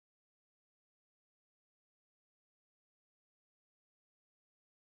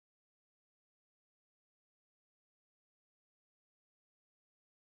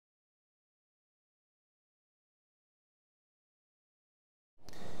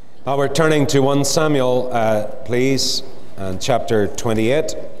We're turning to 1 Samuel, please, and chapter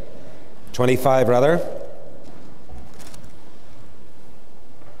 25 rather.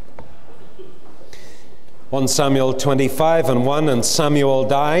 One Samuel 25 and 1, and Samuel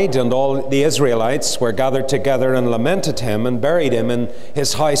died, and all the Israelites were gathered together and lamented him and buried him in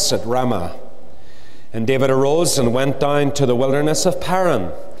his house at Ramah. And David arose and went down to the wilderness of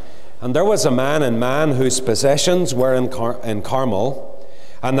Paran. And there was a man in Man whose possessions were in Carmel.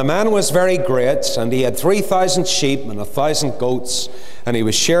 And the man was very great, and he had 3,000 sheep and 1,000 goats, and he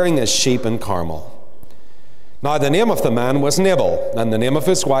was shearing his sheep in Carmel. Now the name of the man was Nabal, and the name of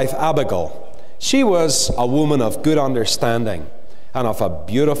his wife Abigail. She was a woman of good understanding, and of a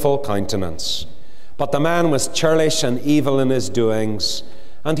beautiful countenance. But the man was churlish and evil in his doings,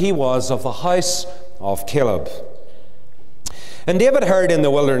 and he was of the house of Caleb. And David heard in the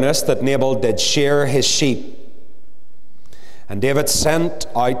wilderness that Nabal did shear his sheep. And David sent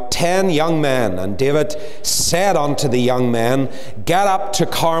out 10 young men, and David said unto the young men, Get up to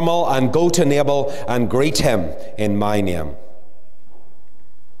Carmel, and go to Nabal, and greet him in my name.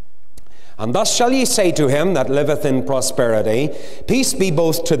 And thus shall ye say to him that liveth in prosperity, Peace be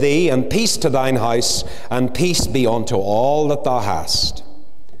both to thee, and peace to thine house, and peace be unto all that thou hast.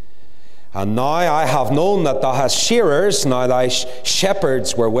 And now I have known that thou hast shearers, now thy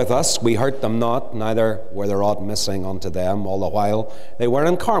shepherds were with us, we hurt them not, neither were there aught missing unto them all the while they were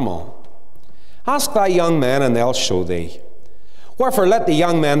in Carmel. Ask thy young men, and they'll show thee. Wherefore let the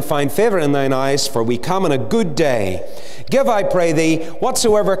young men find favour in thine eyes, for we come in a good day. Give, I pray thee,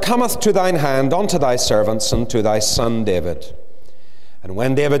 whatsoever cometh to thine hand unto thy servants and to thy son David. And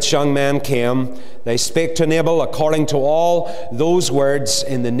when David's young men came, they spake to Nabal according to all those words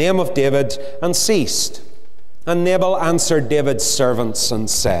in the name of David, and ceased. And Nabal answered David's servants and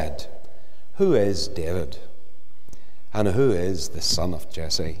said, Who is David? And who is the son of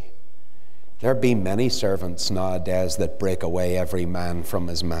Jesse? There be many servants nowadays that break away every man from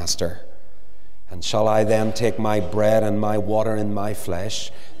his master. And shall I then take my bread and my water in my flesh,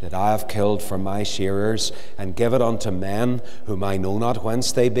 that I have killed for my shearers, and give it unto men whom I know not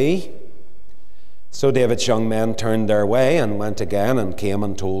whence they be? So David's young men turned their way, and went again, and came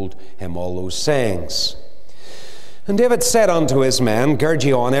and told him all those sayings. And David said unto his men, Gird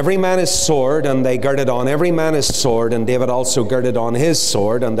ye on every man his sword. And they girded on every man his sword, and David also girded on his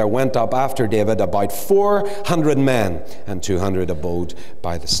sword. And there went up after David about 400 men, and 200 abode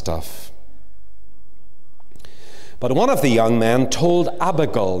by the stuff. But one of the young men told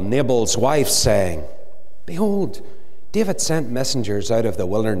Abigail, Nabal's wife, saying, Behold, David sent messengers out of the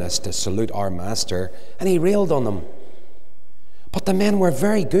wilderness to salute our master, and he railed on them. But the men were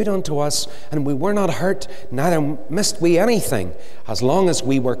very good unto us, and we were not hurt, neither missed we anything, as long as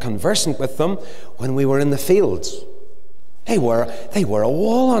we were conversant with them when we were in the fields. They were a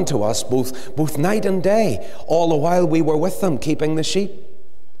wall unto us, both night and day, all the while we were with them, keeping the sheep.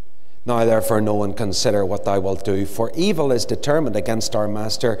 Now therefore know and consider what thou wilt do, for evil is determined against our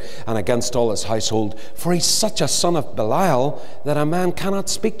master and against all his household, for he's such a son of Belial that a man cannot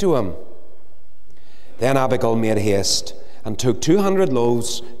speak to him. Then Abigail made haste, and took 200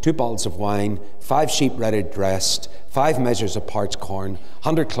 loaves, 2 bottles of wine, 5 sheep ready dressed, 5 measures of parched corn,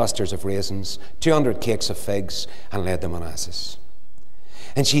 100 clusters of raisins, 200 cakes of figs, and led them on asses.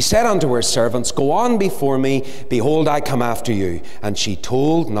 And she said unto her servants, Go on before me, behold, I come after you. And she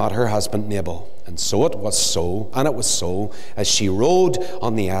told not her husband Nabal. And so it was so, as she rode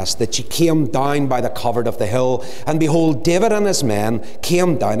on the ass, that she came down by the covert of the hill. And behold, David and his men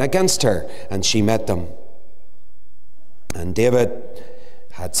came down against her, and she met them. And David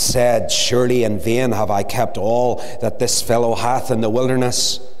had said, Surely in vain have I kept all that this fellow hath in the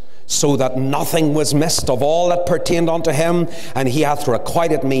wilderness, so that nothing was missed of all that pertained unto him, and he hath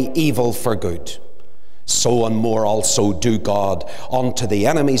requited me evil for good. So and more also do God unto the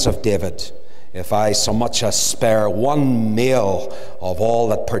enemies of David, if I so much as spare one male of all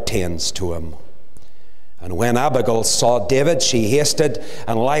that pertains to him. And when Abigail saw David, she hasted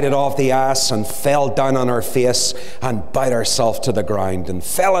and lighted off the ass, and fell down on her face, and bowed herself to the ground, and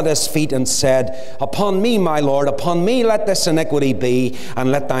fell at his feet, and said, Upon me, my Lord, upon me let this iniquity be,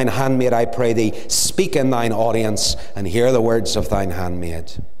 and let thine handmaid, I pray thee, speak in thine audience, and hear the words of thine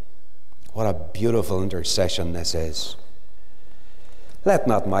handmaid. What a beautiful intercession this is. Let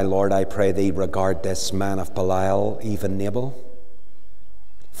not, my Lord, I pray thee, regard this man of Belial, even Nabal.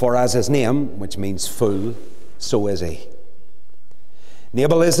 For as his name, which means fool, so is he.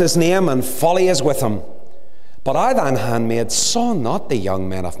 Nabal is his name, and folly is with him. But I, thine handmaid, saw not the young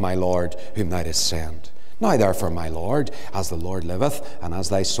men of my Lord, whom thou didst send. Now therefore, my Lord, as the Lord liveth, and as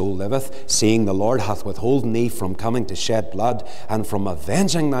thy soul liveth, seeing the Lord hath withholden thee from coming to shed blood, and from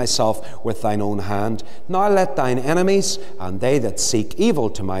avenging thyself with thine own hand, now let thine enemies, and they that seek evil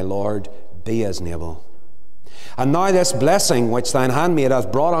to my Lord, be as Nabal. And now this blessing which thine handmaid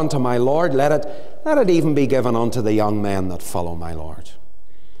hath brought unto my Lord, let it even be given unto the young men that follow my Lord.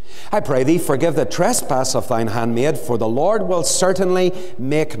 I pray thee, forgive the trespass of thine handmaid, for the Lord will certainly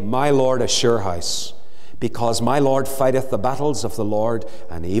make my Lord a sure house, because my Lord fighteth the battles of the Lord,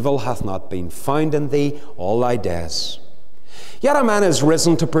 and evil hath not been found in thee all thy days. Yet a man is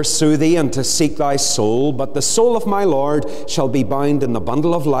risen to pursue thee and to seek thy soul, but the soul of my Lord shall be bound in the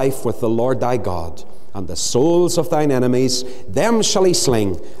bundle of life with the Lord thy God, and the souls of thine enemies, them shall he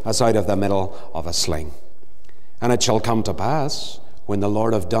sling as out of the middle of a sling. And it shall come to pass, when the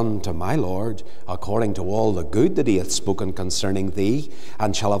Lord have done to my Lord according to all the good that he hath spoken concerning thee,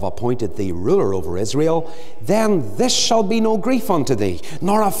 and shall have appointed thee ruler over Israel, then this shall be no grief unto thee,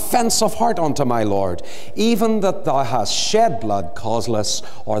 nor offence of heart unto my Lord, even that thou hast shed blood causeless,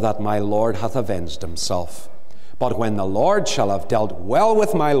 or that my Lord hath avenged himself. But when the Lord shall have dealt well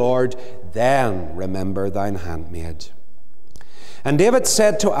with my Lord, then remember thine handmaid. And David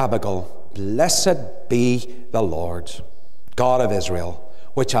said to Abigail, Blessed be the Lord, God of Israel,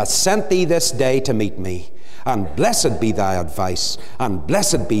 which hath sent thee this day to meet me. And blessed be thy advice, and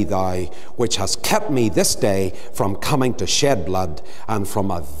blessed be thou, which hast kept me this day from coming to shed blood, and from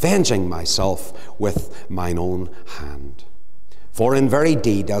avenging myself with mine own hand. For in very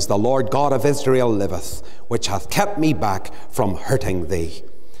deed, as the Lord God of Israel liveth, which hath kept me back from hurting thee,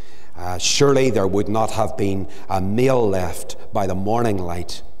 surely there would not have been a meal left by the morning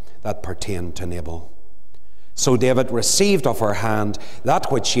light that pertained to Nabal. So David received of her hand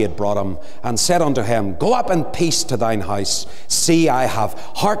that which she had brought him, and said unto him, Go up in peace to thine house. See, I have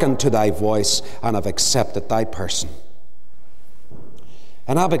hearkened to thy voice, and have accepted thy person.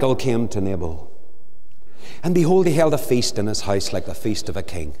 And Abigail came to Nabal, and behold, he held a feast in his house like the feast of a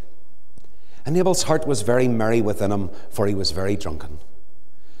king. And Nabal's heart was very merry within him, for he was very drunken.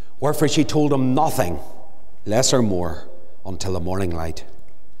 Wherefore she told him nothing, less or more, until the morning light.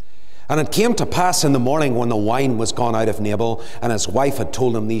 And it came to pass in the morning, when the wine was gone out of Nabal, and his wife had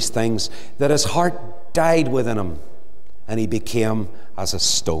told him these things, that his heart died within him, and he became as a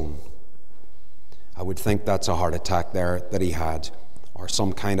stone. I would think that's a heart attack there that he had, or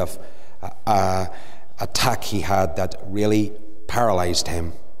some kind of attack he had that really paralyzed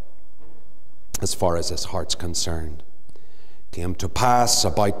him as far as his heart's concerned. It came to pass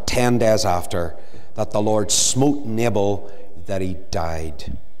about 10 days after that the Lord smote Nabal, that he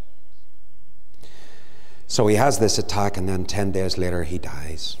died. So he has this attack, and then 10 days later he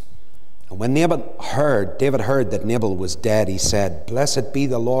dies. And when David heard that Nabal was dead, he said, Blessed be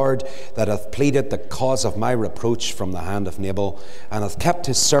the Lord that hath pleaded the cause of my reproach from the hand of Nabal, and hath kept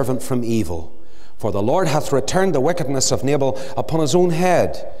his servant from evil. For the Lord hath returned the wickedness of Nabal upon his own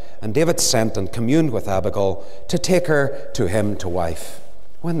head. And David sent and communed with Abigail to take her to him to wife.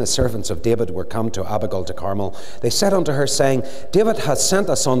 When the servants of David were come to Abigail to Carmel, they said unto her, saying, David hath sent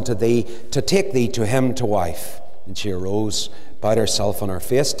us unto thee to take thee to him to wife. And she arose, bowed herself on her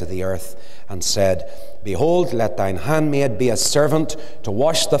face to the earth, and said, Behold, let thine handmaid be a servant to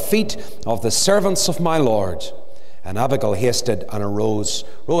wash the feet of the servants of my Lord. And Abigail hasted and arose,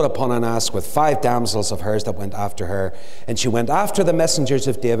 rode upon an ass with 5 damsels of hers that went after her. And she went after the messengers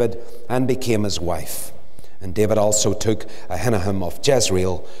of David, and became his wife. And David also took Ahinoam of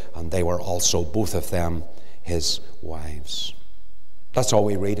Jezreel, and they were also both of them his wives. That's all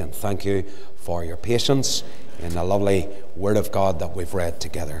we read, and thank you for your patience in the lovely Word of God that we've read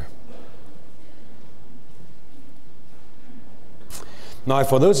together. Now,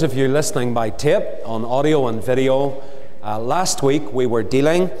 for those of you listening by tape, on audio and video, last week we were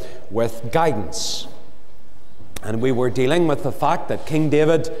dealing with guidance. And we were dealing with the fact that King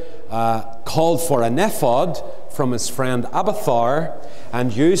David called for an ephod from his friend Abiathar,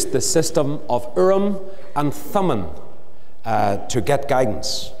 and used the system of Urim and Thummim to get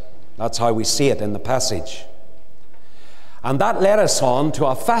guidance. That's how we see it in the passage. And that led us on to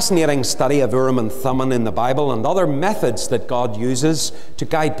a fascinating study of Urim and Thummim in the Bible, and other methods that God uses to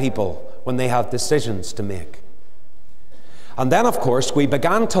guide people when they have decisions to make. And then, of course, we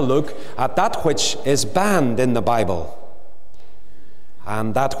began to look at that which is banned in the Bible,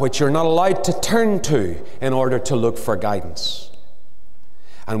 and that which you're not allowed to turn to in order to look for guidance.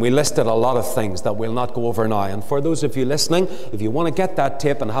 And we listed a lot of things that we'll not go over now. And for those of you listening, if you want to get that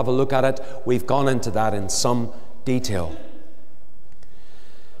tape and have a look at it, we've gone into that in some detail.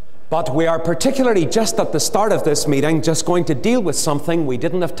 But we are particularly just at the start of this meeting just going to deal with something we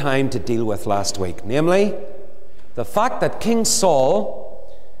didn't have time to deal with last week. Namely, the fact that King Saul,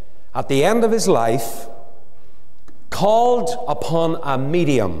 at the end of his life, called upon a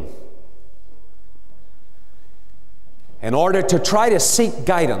medium in order to try to seek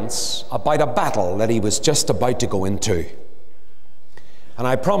guidance about a battle that he was just about to go into. And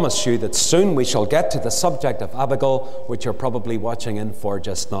I promise you that soon we shall get to the subject of Abigail, which you're probably watching in for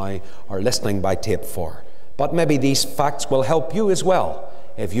just now or listening by tape for. But maybe these facts will help you as well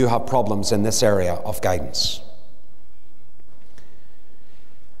if you have problems in this area of guidance.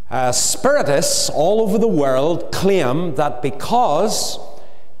 Spiritists all over the world claim that because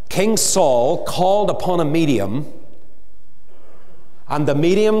King Saul called upon a medium, and the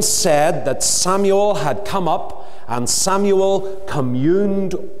medium said that Samuel had come up, and Samuel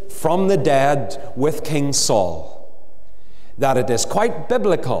communed from the dead with King Saul, that it is quite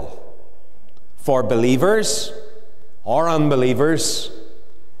biblical for believers or unbelievers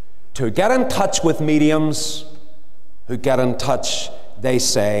to get in touch with mediums who get in touch, they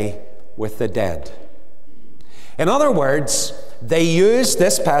say, with the dead. In other words, they use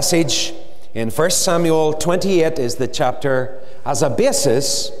this passage in 1 Samuel 28 is the chapter as a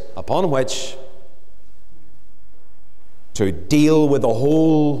basis upon which to deal with the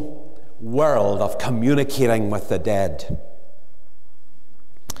whole world of communicating with the dead.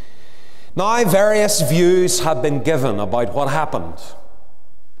 Now, various views have been given about what happened.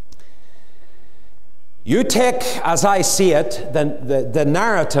 You take, as I see it, the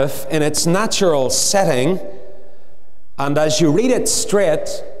narrative in its natural setting, and as you read it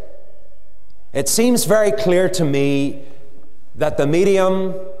straight, it seems very clear to me that the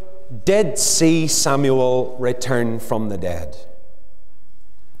medium did see Samuel return from the dead.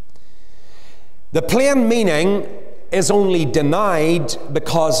 The plain meaning is only denied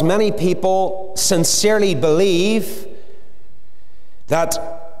because many people sincerely believe that,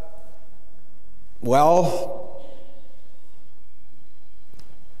 well,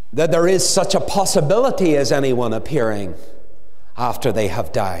 that there is such a possibility as anyone appearing after they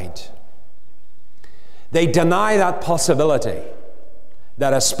have died. They deny that possibility,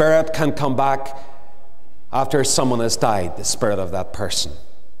 that a spirit can come back after someone has died, the spirit of that person.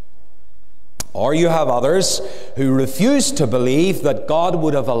 Or you have others who refuse to believe that God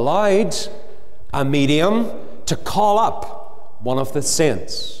would have allowed a medium to call up one of the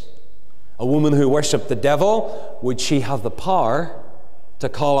saints. A woman who worshipped the devil, would she have the power to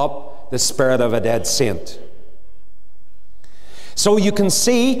call up the spirit of a dead saint? So you can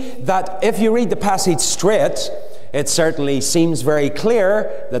see that if you read the passage straight, it certainly seems very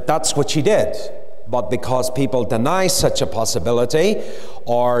clear that that's what she did. But because people deny such a possibility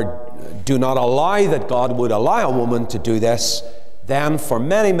or do not allow that God would allow a woman to do this, then for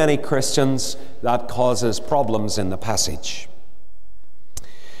many, many Christians that causes problems in the passage.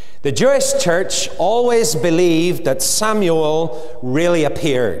 The Jewish church always believed that Samuel really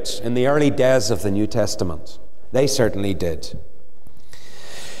appeared in the early days of the New Testament. They certainly did.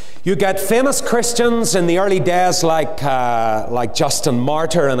 You get famous Christians in the early days like Justin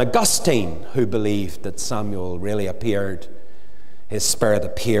Martyr and Augustine, who believed that Samuel really appeared, his spirit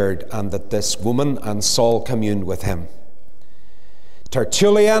appeared, and that this woman and Saul communed with him.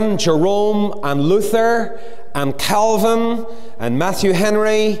 Tertullian, Jerome, and Luther, and Calvin, and Matthew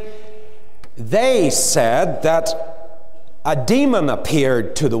Henry, they said that a demon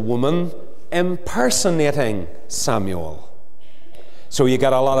appeared to the woman impersonating Samuel. So you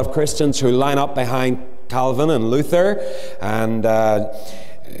get a lot of Christians who line up behind Calvin and Luther and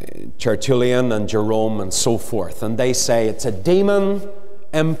Tertullian and Jerome and so forth. And they say it's a demon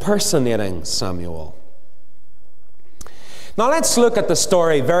impersonating Samuel. Now let's look at the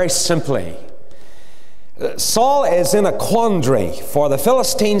story very simply. Saul is in a quandary, for the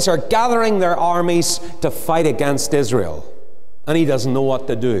Philistines are gathering their armies to fight against Israel, and he doesn't know what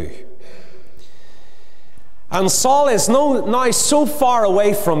to do. And Saul is now so far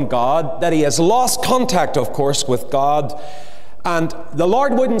away from God that he has lost contact, of course, with God. And the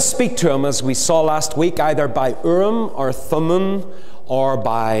Lord wouldn't speak to him, as we saw last week, either by Urim or Thummim or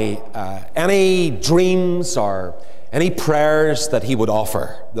by any dreams or any prayers that he would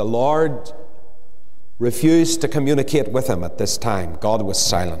offer. The Lord refused to communicate with him at this time. God was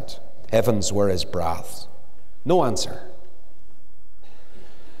silent. Heavens were his breath. No answer.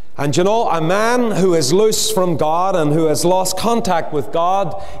 And you know, a man who is loose from God and who has lost contact with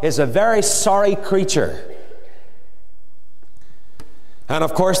God is a very sorry creature. And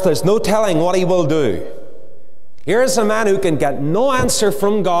of course, there's no telling what he will do. Here's a man who can get no answer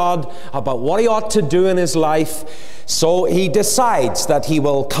from God about what he ought to do in his life. So he decides that he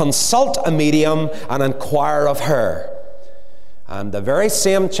will consult a medium and inquire of her. And the very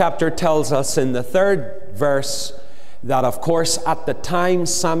same chapter tells us in the 3rd verse that, of course, at the time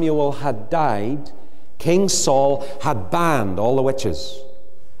Samuel had died, King Saul had banned all the witches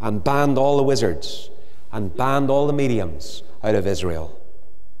and banned all the wizards and banned all the mediums out of Israel.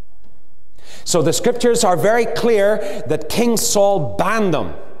 So the scriptures are very clear that King Saul banned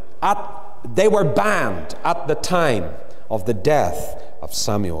them. They were banned at the time of the death of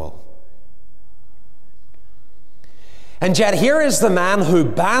Samuel. And yet here is the man who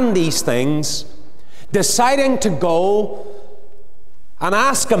banned these things, deciding to go and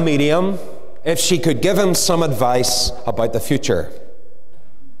ask a medium if she could give him some advice about the future.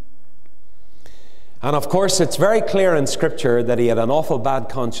 And of course, it's very clear in Scripture that he had an awful bad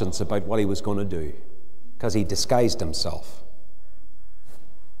conscience about what he was going to do, because he disguised himself.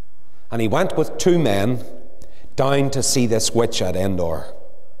 And he went with 2 men down to see this witch at Endor.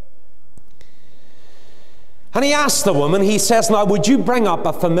 And he asked the woman, he says, "Now, would you bring up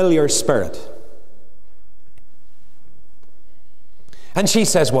a familiar spirit?" And she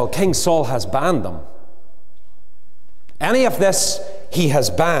says, "Well, King Saul has banned them. Any of this he has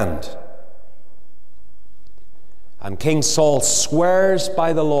banned." And King Saul swears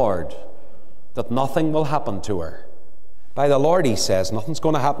by the Lord that nothing will happen to her. By the Lord, he says, nothing's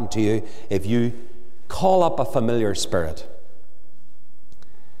going to happen to you if you call up a familiar spirit.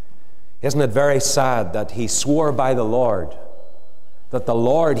 Isn't it very sad that he swore by the Lord that the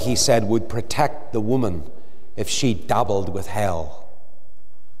Lord, he said, would protect the woman if she dabbled with hell?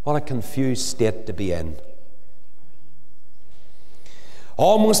 What a confused state to be in.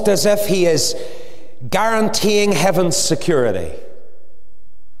 Almost as if he is guaranteeing heaven's security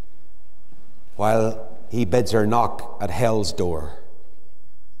while he bids her knock at hell's door.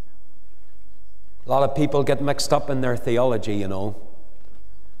 A lot of people get mixed up in their theology, you know.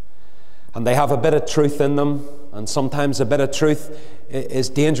 And they have a bit of truth in them, and sometimes a bit of truth is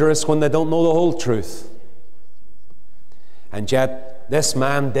dangerous when they don't know the whole truth. And yet, this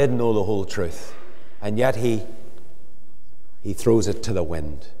man did know the whole truth, and yet he throws it to the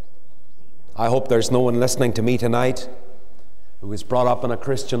wind. I hope there's no one listening to me tonight who was brought up in a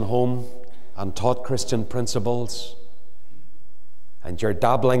Christian home and taught Christian principles, and you're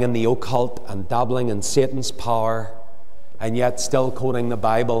dabbling in the occult and dabbling in Satan's power, and yet still quoting the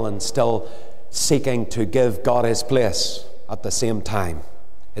Bible and still seeking to give God his place at the same time.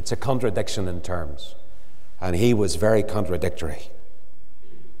 It's a contradiction in terms, and he was very contradictory.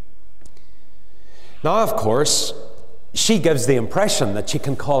 Now, of course, she gives the impression that she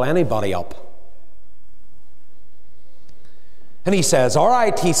can call anybody up. And he says, "All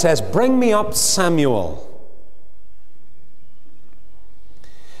right," he says, "bring me up Samuel."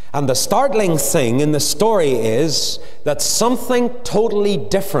 And the startling thing in the story is that something totally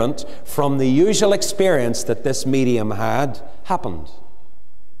different from the usual experience that this medium had happened.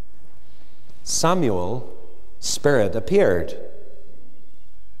 Samuel's spirit appeared,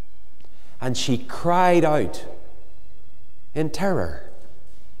 and she cried out in terror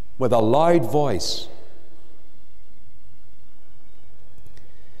with a loud voice.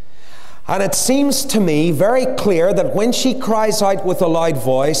 And it seems to me very clear that when she cries out with a loud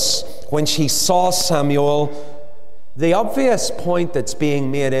voice, when she saw Samuel, the obvious point that's being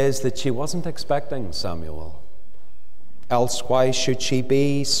made is that she wasn't expecting Samuel. Else why should she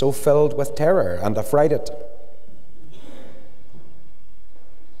be so filled with terror and affrighted?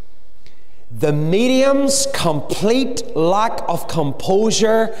 The medium's complete lack of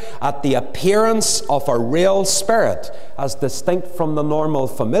composure at the appearance of a real spirit, as distinct from the normal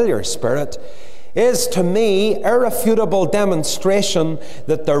familiar spirit, is to me irrefutable demonstration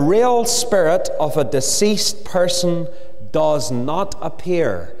that the real spirit of a deceased person does not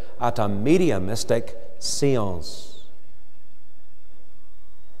appear at a mediumistic seance.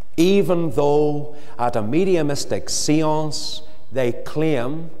 Even though at a mediumistic seance they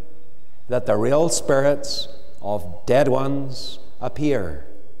claim that the real spirits of dead ones appear.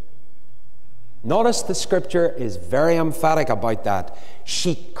 Notice the scripture is very emphatic about that.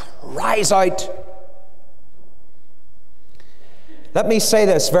 She cries out. Let me say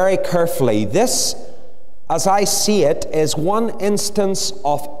this very carefully. This, as I see it, is one instance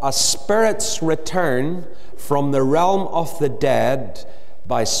of a spirit's return from the realm of the dead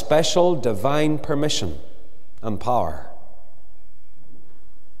by special divine permission and power.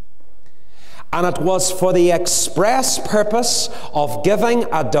 And it was for the express purpose of giving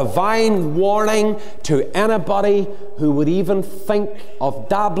a divine warning to anybody who would even think of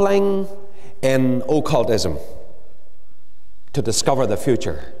dabbling in occultism to discover the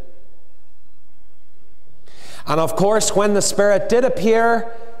future. And of course, when the Spirit did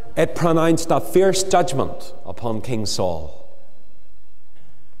appear, it pronounced a fierce judgment upon King Saul.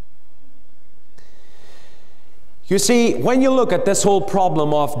 You see, when you look at this whole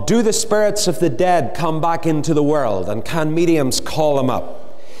problem of do the spirits of the dead come back into the world and can mediums call them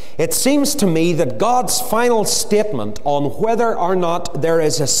up, it seems to me that God's final statement on whether or not there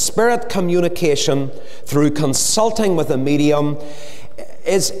is a spirit communication through consulting with a medium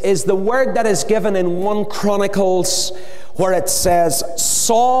is the word that is given in 1 Chronicles, where it says,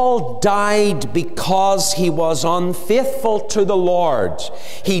 Saul died because he was unfaithful to the Lord.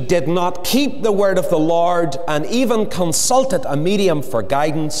 He did not keep the word of the Lord, and even consulted a medium for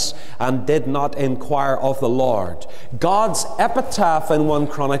guidance, and did not inquire of the Lord. God's epitaph in 1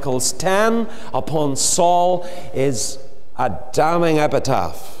 Chronicles 10 upon Saul is a damning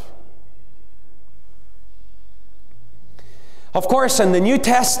epitaph. Of course, in the New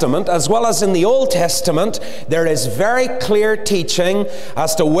Testament, as well as in the Old Testament, there is very clear teaching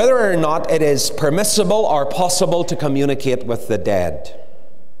as to whether or not it is permissible or possible to communicate with the dead.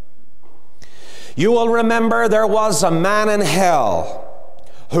 You will remember there was a man in hell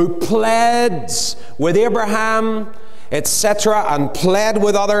who pled with Abraham, etc., and pled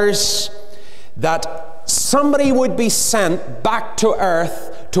with others that somebody would be sent back to earth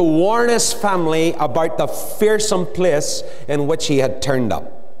to warn his family about the fearsome place in which he had turned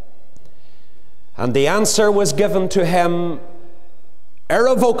up. And the answer was given to him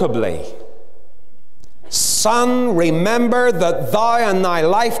irrevocably. Son, remember that thou in thy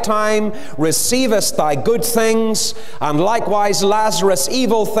lifetime receivest thy good things, and likewise Lazarus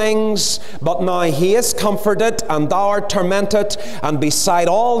evil things, but now he is comforted, and thou art tormented, and beside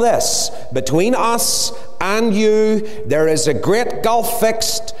all this, between us and you, there is a great gulf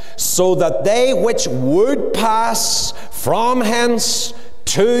fixed, so that they which would pass from hence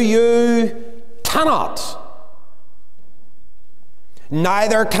to you cannot.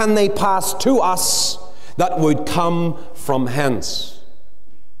 Neither can they pass to us that would come from hence.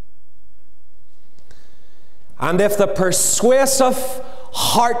 And if the persuasive,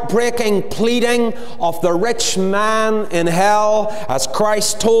 heartbreaking pleading of the rich man in hell, as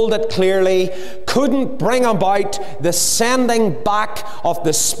Christ told it clearly, couldn't bring about the sending back of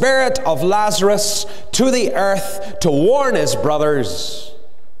the spirit of Lazarus to the earth to warn his brothers,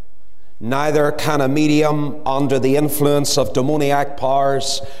 neither can a medium under the influence of demoniac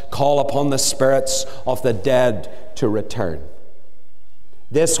powers call upon the spirits of the dead to return.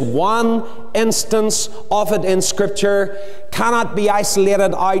 This one instance of it in Scripture cannot be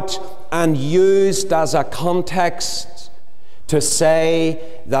isolated out and used as a context to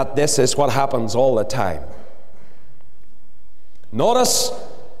say that this is what happens all the time. Notice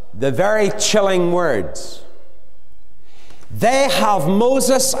the very chilling words. They have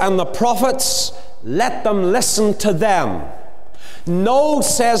Moses and the prophets, let them listen to them. No,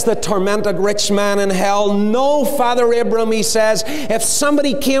 says the tormented rich man in hell, no, Father Abram, he says, if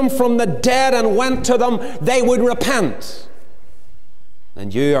somebody came from the dead and went to them, they would repent.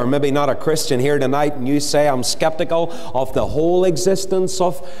 And you are maybe not a Christian here tonight, and you say, I'm skeptical of the whole existence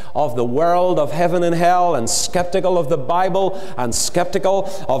of the world, of heaven and hell, and skeptical of the Bible, and skeptical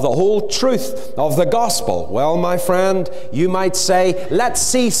of the whole truth of the gospel. Well, my friend, you might say, let's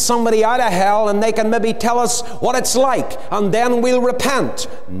see somebody out of hell, and they can maybe tell us what it's like, and then we'll repent.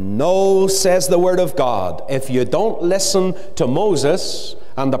 No, says the Word of God. If you don't listen to Moses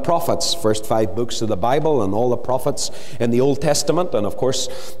and the prophets, first 5 books of the Bible, and all the prophets in the Old Testament, and of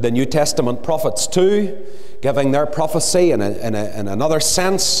course the New Testament prophets too, giving their prophecy in another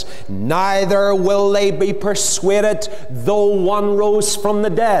sense, neither will they be persuaded though one rose from the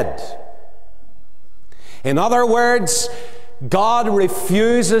dead. In other words, God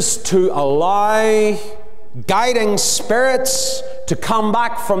refuses to allow guiding spirits to come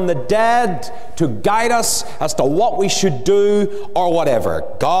back from the dead to guide us as to what we should do or whatever.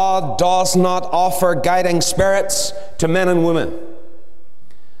 God does not offer guiding spirits to men and women.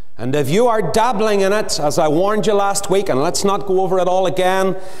 And if you are dabbling in it, as I warned you last week, and let's not go over it all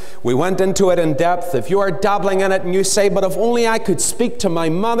again, we went into it in depth. If you are dabbling in it and you say, but if only I could speak to my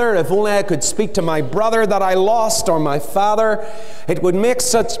mother, if only I could speak to my brother that I lost, or my father, it would make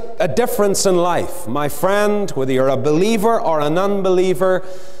such a difference in life. My friend, whether you're a believer or an unbeliever,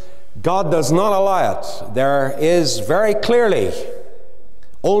 God does not allow it. There is very clearly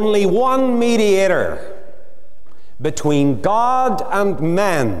only one mediator between God and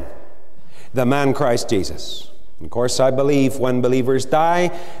men, the man Christ Jesus. Of course, I believe when believers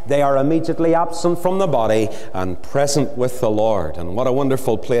die, they are immediately absent from the body and present with the Lord. And what a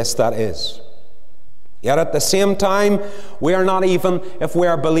wonderful place that is. Yet at the same time, we are not even, if we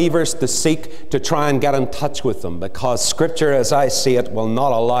are believers, to seek to try and get in touch with them, because Scripture, as I see it, will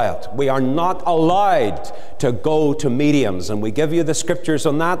not allow it. We are not allowed to go to mediums, and we give you the Scriptures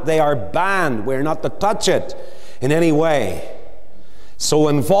on that. They are banned. We're not to touch it in any way. So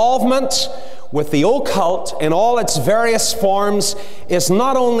involvement with the occult in all its various forms is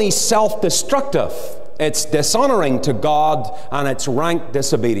not only self-destructive, it's dishonoring to God, and it's rank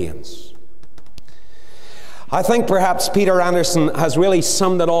disobedience. I think perhaps Peter Anderson has really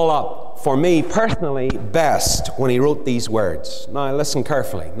summed it all up, for me personally, best when he wrote these words. Now listen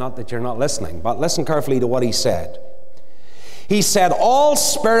carefully, not that you're not listening, but listen carefully to what he said. He said, all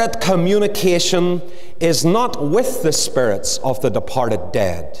spirit communication is not with the spirits of the departed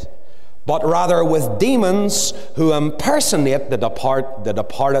dead, but rather with demons who impersonate the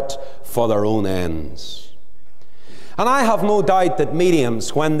departed for their own ends. And I have no doubt that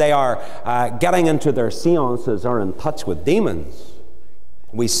mediums, when they are getting into their seances, are in touch with demons.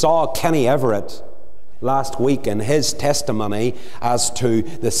 We saw Kenny Everett last week in his testimony as to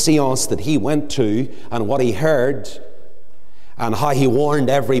the seance that he went to and what he heard, and how he warned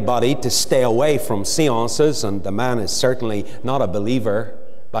everybody to stay away from seances. And the man is certainly not a believer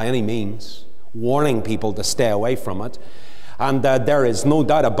by any means, warning people to stay away from it. And there is no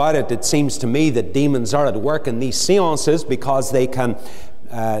doubt about it, it seems to me, that demons are at work in these seances, because they can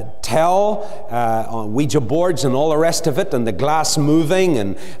tell on Ouija boards and all the rest of it, and the glass moving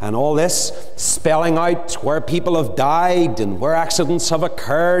and all this, spelling out where people have died and where accidents have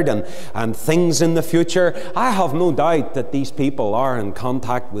occurred and things in the future. I have no doubt that these people are in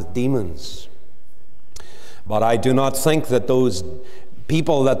contact with demons. But I do not think that those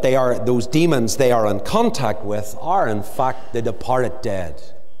people those demons they are in contact with are in fact the departed dead,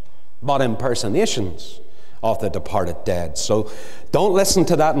 but impersonations of the departed dead. So don't listen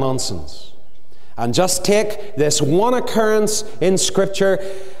to that nonsense, and just take this one occurrence in Scripture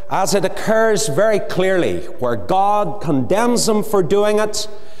as it occurs very clearly, where God condemns them for doing it,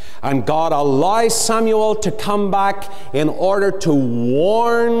 and God allows Samuel to come back in order to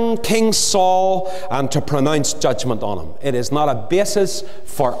warn King Saul and to pronounce judgment on him. It is not a basis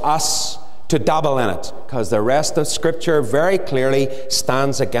for us to dabble in it, because the rest of Scripture very clearly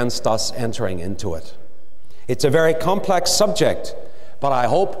stands against us entering into it. It's a very complex subject, but I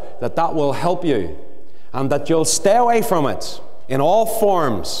hope that that will help you, and that you'll stay away from it in all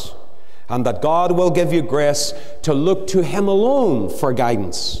forms, and that God will give you grace to look to Him alone for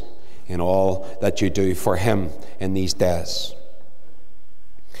guidance in all that you do for Him in these days.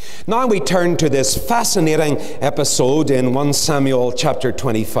 Now we turn to this fascinating episode in 1 Samuel chapter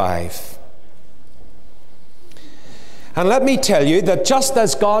 25. And let me tell you that just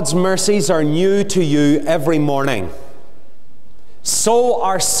as God's mercies are new to you every morning, so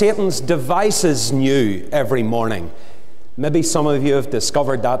are Satan's devices new every morning. Maybe some of you have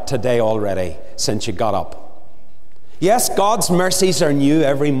discovered that today already since you got up. Yes, God's mercies are new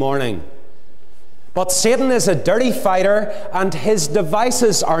every morning. But Satan is a dirty fighter, and his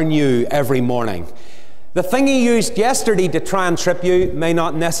devices are new every morning. The thing he used yesterday to try and trip you may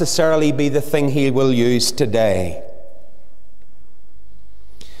not necessarily be the thing he will use today.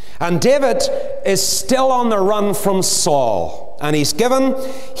 And David is still on the run from Saul, and he's given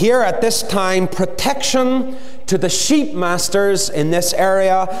here at this time protection to the sheep masters in this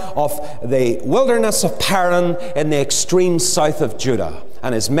area of the wilderness of Paran in the extreme south of Judah.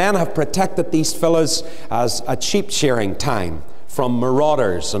 And his men have protected these fellows as at sheep shearing time from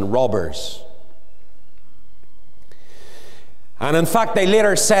marauders and robbers. And in fact, they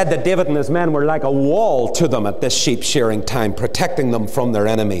later said that David and his men were like a wall to them at this sheep shearing time, protecting them from their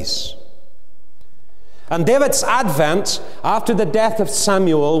enemies. And David's advent after the death of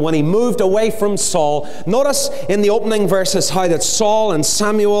Samuel, when he moved away from Saul, notice in the opening verses how that Saul and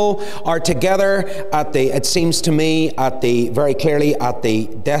Samuel are together at the, it seems to me, very clearly at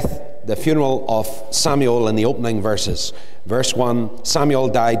the funeral of Samuel in the opening verses. Verse 1, Samuel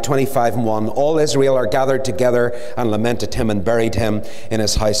died 25:1. All Israel are gathered together and lamented him and buried him in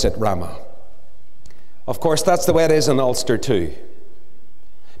his house at Ramah. Of course, that's the way it is in Ulster too.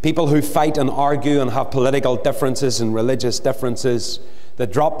 People who fight and argue and have political differences and religious differences, they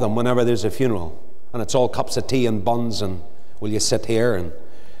drop them whenever there's a funeral. And it's all cups of tea and buns and will you sit here and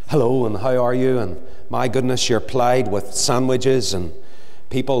hello and how are you and my goodness you're plied with sandwiches, and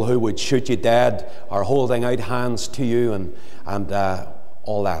people who would shoot you dead are holding out hands to you and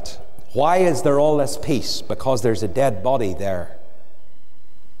all that. Why is there all this peace? Because there's a dead body there.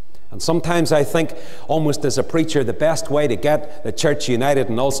 And sometimes I think, almost as a preacher, the best way to get the church united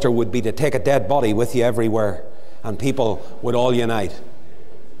in Ulster would be to take a dead body with you everywhere, and people would all unite.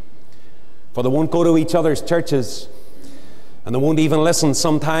 For they won't go to each other's churches, and they won't even listen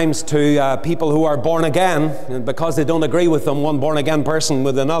sometimes to people who are born again, and because they don't agree with them, one born again person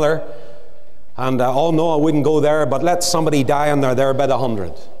with another. And, oh no, I wouldn't go there, but let somebody die and they're there by the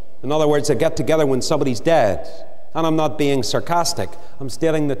 100. In other words, they get together when somebody's dead. And I'm not being sarcastic, I'm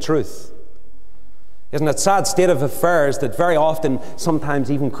stating the truth. Isn't it a sad state of affairs that very often, sometimes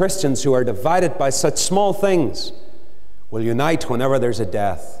even Christians who are divided by such small things will unite whenever there's a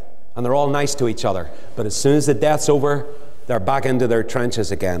death. And they're all nice to each other. But as soon as the death's over, they're back into their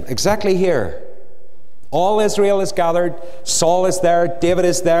trenches again. Exactly here. All Israel is gathered. Saul is there. David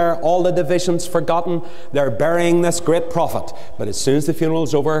is there. All the divisions forgotten. They're burying this great prophet. But as soon as the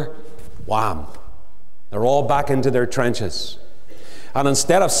funeral's over, wham! They're all back into their trenches. And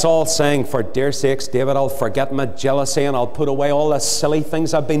instead of Saul saying, for dear sakes, David, I'll forget my jealousy and I'll put away all the silly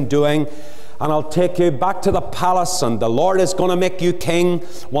things I've been doing and I'll take you back to the palace and the Lord is going to make you king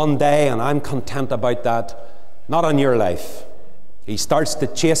one day and I'm content about that. Not on your life. He starts to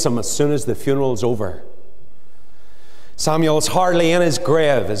chase him as soon as the funeral's over. Samuel's hardly in his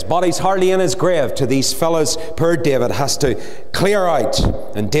grave. His body's hardly in his grave to these fellows. Poor David has to clear out.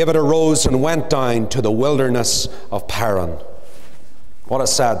 And David arose and went down to the wilderness of Paran. What a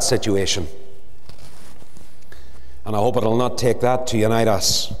sad situation. And I hope it'll not take that to unite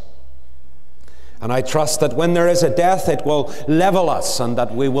us. And I trust that when there is a death, it will level us and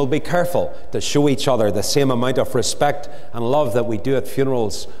that we will be careful to show each other the same amount of respect and love that we do at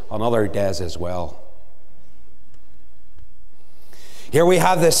funerals on other days as well. Here we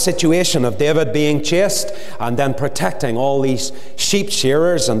have this situation of David being chased and then protecting all these sheep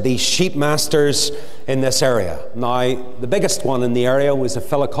shearers and these sheep masters in this area. Now, the biggest one in the area was a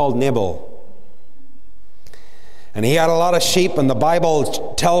fellow called Nabal. And he had a lot of sheep, and the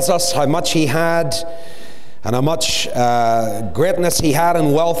Bible tells us how much he had and how much greatness he had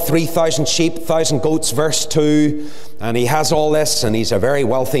in wealth. 3,000 sheep, 1,000 goats, verse 2. And he has all this, and he's a very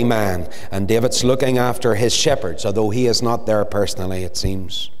wealthy man. And David's looking after his shepherds, although he is not there personally, it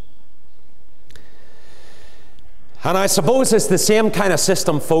seems. And I suppose it's the same kind of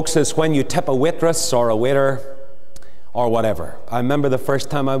system, folks, as when you tip a waitress or a waiter or whatever. I remember the first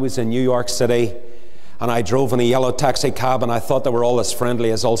time I was in New York City, and I drove in a yellow taxi cab, and I thought they were all as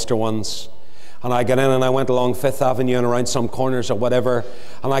friendly as Ulster ones. And I got in and I went along Fifth Avenue and around some corners or whatever.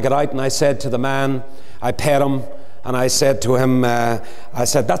 And I got out and I said to the man, I paid him, and I said to him, I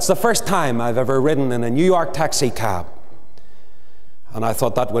said, that's the first time I've ever ridden in a New York taxi cab. And I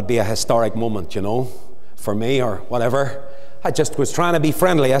thought that would be a historic moment, you know, for me or whatever. I just was trying to be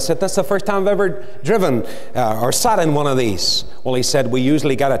friendly. I said, that's the first time I've ever driven or sat in one of these. Well, he said, we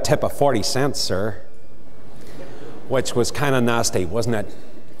usually get a tip of 40 cents, sir. Which was kind of nasty, wasn't it?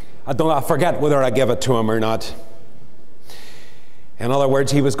 I forget whether I gave it to him or not. In other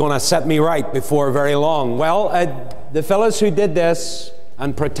words, he was going to set me right before very long. Well, the fellows who did this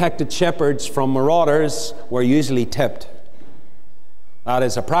and protected shepherds from marauders were usually tipped. That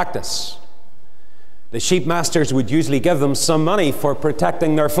is a practice. The sheep masters would usually give them some money for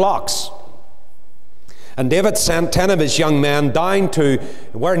protecting their flocks. And David sent 10 of his young men down to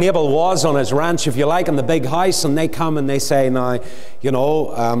where Nabal was on his ranch, if you like, in the big house, and they come and they say, now, you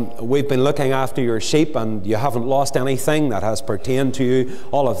know, we've been looking after your sheep and you haven't lost anything that has pertained to you,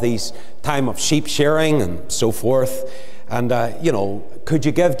 all of these time of sheep shearing and so forth. And, you know, could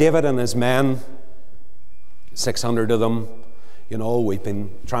you give David and his men, 600 of them, you know, we've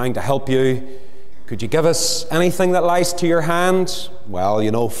been trying to help you. Could you give us anything that lies to your hand? Well,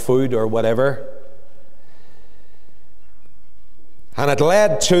 you know, food or whatever. And it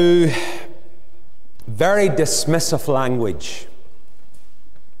led to very dismissive language.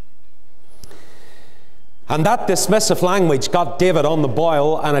 And that dismissive language got David on the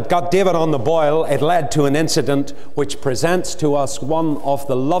boil, and it got David on the boil. It led to an incident which presents to us one of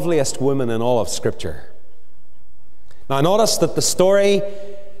the loveliest women in all of Scripture. Now notice that the story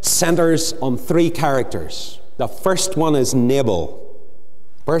centers on 3 characters. The first one is Nabal.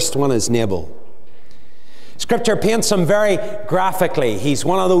 First one is Nabal. Scripture paints him very graphically. He's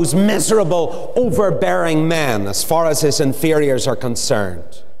one of those miserable, overbearing men as far as his inferiors are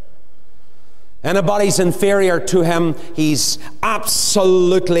concerned. Anybody's inferior to him, he's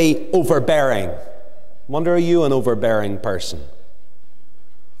absolutely overbearing. Wonder, are you an overbearing person?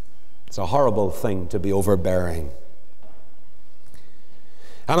 It's a horrible thing to be overbearing.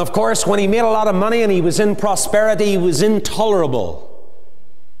 And of course, when he made a lot of money and he was in prosperity, he was intolerable.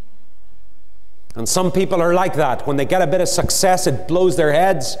 And some people are like that. When they get a bit of success, it blows their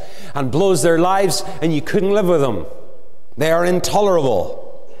heads and blows their lives, and you couldn't live with them. They are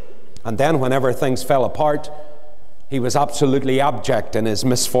intolerable. And then whenever things fell apart, he was absolutely abject in his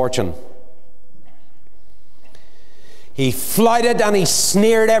misfortune. He flouted and he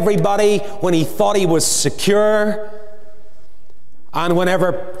sneered everybody when he thought he was secure. And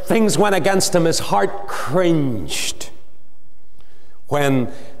whenever things went against him, his heart cringed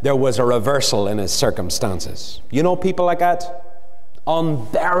when there was a reversal in his circumstances. You know people like that?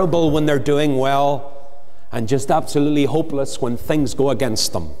 Unbearable when they're doing well, and just absolutely hopeless when things go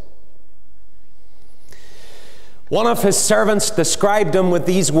against them. One of his servants described him with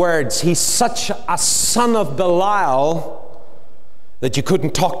these words: he's such a son of Belial that you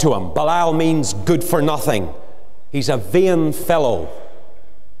couldn't talk to him. Belial means good for nothing. He's a vain fellow.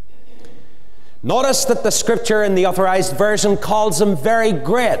 Notice that the scripture in the Authorized Version calls him very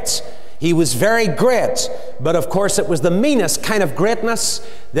great. He was very great, but of course it was the meanest kind of greatness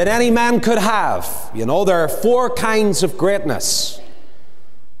that any man could have. You know, there are 4 kinds of greatness.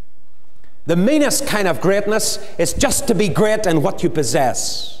 The meanest kind of greatness is just to be great in what you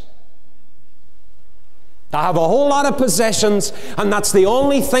possess. To have a whole lot of possessions, and that's the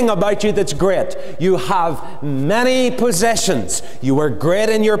only thing about you that's great. You have many possessions. You are great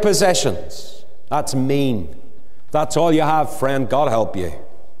in your possessions. That's mean. That's all you have, friend. God help you.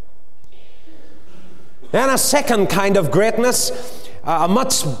 Then a second kind of greatness, a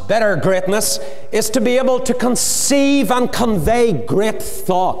much better greatness, is to be able to conceive and convey great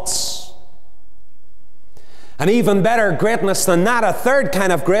thoughts. An even better greatness than that, a third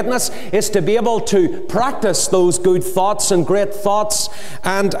kind of greatness, is to be able to practice those good thoughts and great thoughts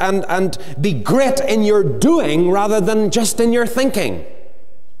and be great in your doing rather than just in your thinking.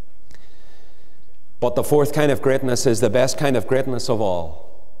 But the fourth kind of greatness is the best kind of greatness of all.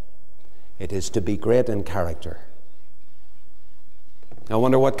 It is to be great in character. I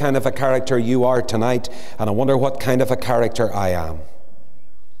wonder what kind of a character you are tonight, and I wonder what kind of a character I am.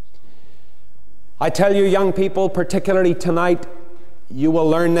 I tell you, young people, particularly tonight, you will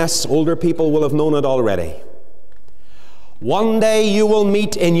learn this. Older people will have known it already. One day you will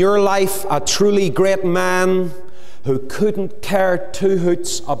meet in your life a truly great man who couldn't care 2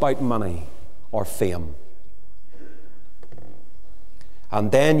 hoots about money or fame.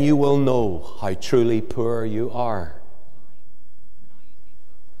 And then you will know how truly poor you are.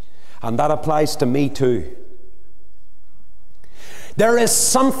 And that applies to me too. There is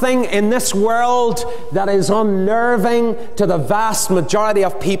something in this world that is unnerving to the vast majority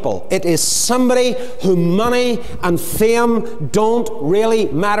of people. It is somebody who money and fame don't really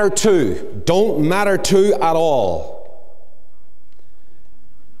matter to. Don't matter to at all.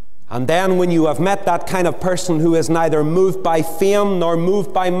 And then when you have met that kind of person who is neither moved by fame nor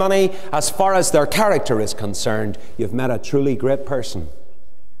moved by money as far as their character is concerned, you've met a truly great person.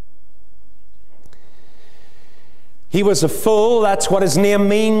 He was a fool, that's what his name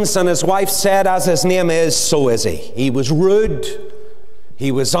means, and his wife said, as his name is, so is he. He was rude,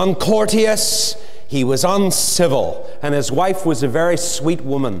 he was uncourteous, he was uncivil, and his wife was a very sweet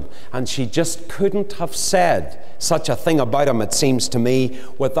woman, and she just couldn't have said such a thing about him, it seems to me,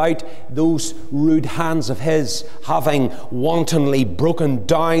 without those rude hands of his having wantonly broken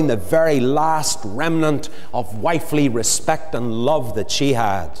down the very last remnant of wifely respect and love that she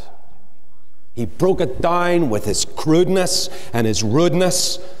had. He broke it down with his crudeness and his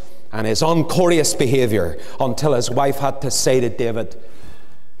rudeness and his uncourteous behavior until his wife had to say to David,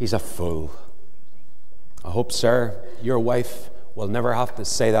 he's a fool. I hope, sir, your wife will never have to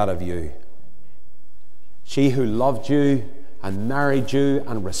say that of you. She who loved you and married you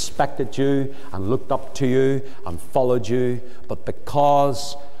and respected you and looked up to you and followed you, but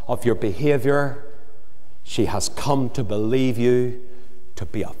because of your behavior, she has come to believe you to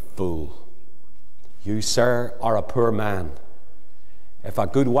be a fool. You, sir, are a poor man if a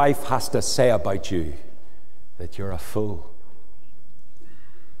good wife has to say about you that you're a fool.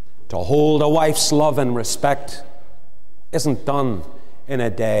 To hold a wife's love and respect isn't done in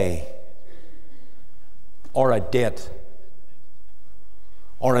a day or a date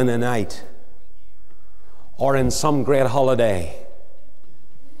or in a night or in some great holiday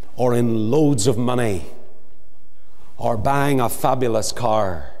or in loads of money or buying a fabulous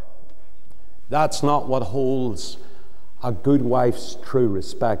car. That's not what holds a good wife's true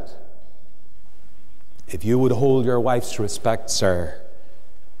respect. If you would hold your wife's respect, sir,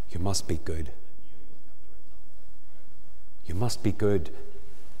 you must be good. You must be good.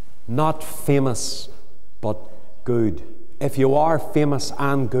 Not famous, but good. If you are famous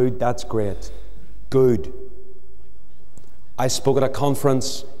and good, that's great. Good. I spoke at a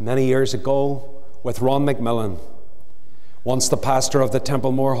conference many years ago with Ron McMillan, once the pastor of the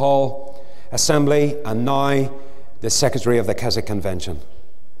Templemore Hall Assembly, and now the secretary of the Keswick Convention.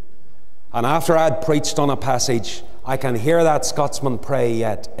 And after I had preached on a passage, I can hear that Scotsman pray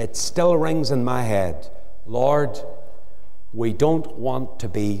yet. It still rings in my head. Lord, We don't want to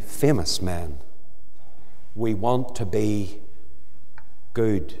be famous men. We want to be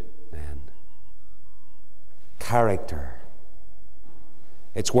good men. Character.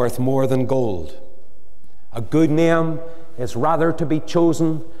 It's worth more than gold. A good name is rather to be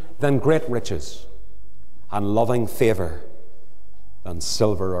chosen than great riches, and loving favour than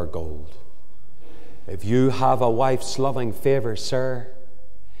silver or gold. If you have a wife's loving favour, sir,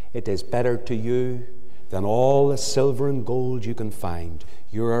 it is better to you than all the silver and gold you can find.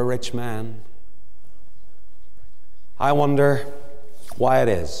 You're a rich man. I wonder why it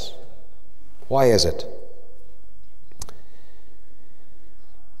is. Why is it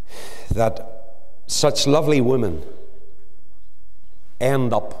that such lovely women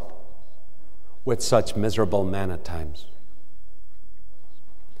end up with such miserable men at times?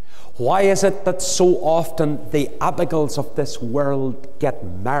 Why is it that so often the Abigails of this world get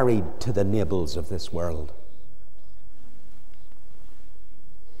married to the Nabals of this world?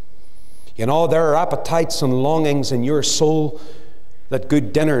 You know, there are appetites and longings in your soul that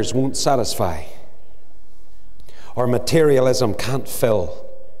good dinners won't satisfy, or materialism can't fill.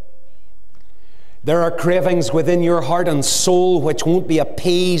 There are cravings within your heart and soul which won't be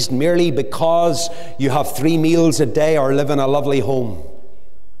appeased merely because you have 3 meals a day or live in a lovely home.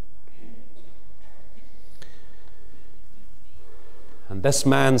 And this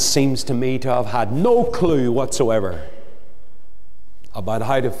man seems to me to have had no clue whatsoever about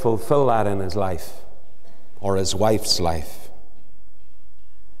how to fulfill that in his life or his wife's life.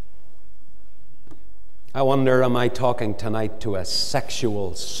 I wonder, am I talking tonight to a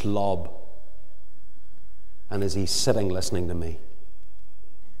sexual slob? And is he sitting listening to me?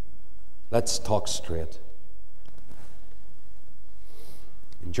 Let's talk straight.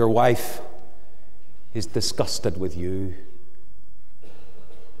 And your wife is disgusted with you.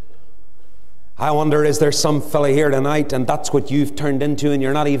 I wonder, is there some fella here tonight and that's what you've turned into and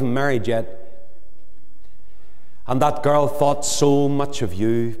you're not even married yet? And that girl thought so much of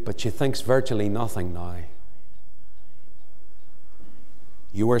you, but she thinks virtually nothing now.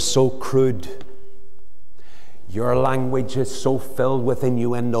 You are so crude. Your language is so filled with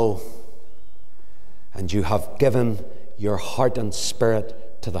innuendo. And you have given your heart and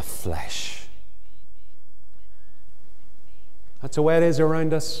spirit to the flesh. That's the way it is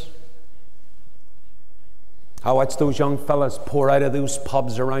around us. I watch those young fellas pour out of those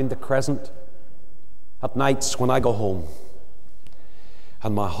pubs around the Crescent at nights when I go home.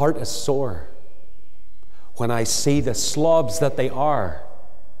 And my heart is sore when I see the slobs that they are,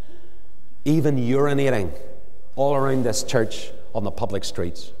 even urinating all around this church on the public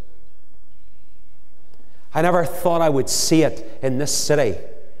streets. I never thought I would see it in this city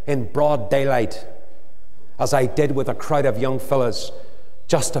in broad daylight as I did with a crowd of young fellas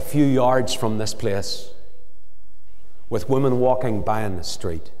just a few yards from this place, with women walking by in the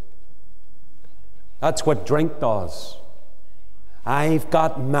street. That's what drink does. I've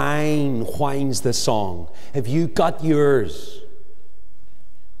got mine, whines the song. Have you got yours?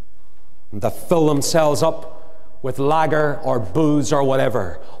 And they fill themselves up with lager or booze or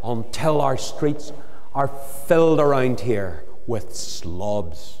whatever until our streets are filled around here with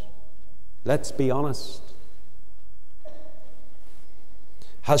slobs. Let's be honest.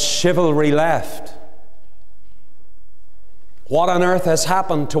 Has chivalry left? What on earth has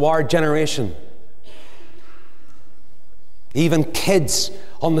happened to our generation? Even kids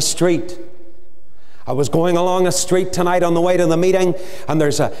on the street. I was going along a street tonight on the way to the meeting, and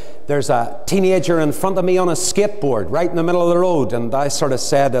there's a teenager in front of me on a skateboard right in the middle of the road, and I sort of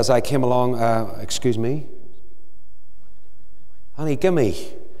said as I came along, excuse me? And he gave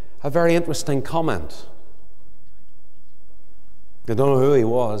me a very interesting comment. I don't know who he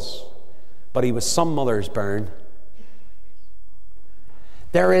was, but he was some mother's bairn.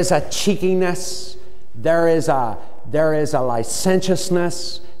 There is a cheekiness, there is a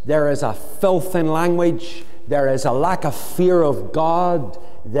licentiousness, there is a filth in language, there is a lack of fear of God,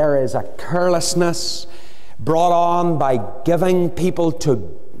 there is a carelessness brought on by giving people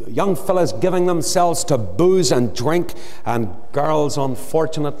to, young fellas giving themselves to booze and drink, and girls,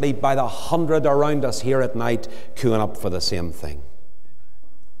 unfortunately, by the 100 around us here at night, queuing up for the same thing.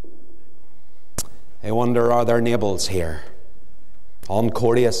 I wonder, are there Nabals here?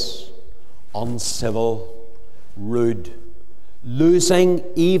 Uncourteous, uncivil, rude, losing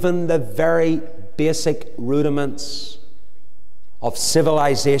even the very basic rudiments of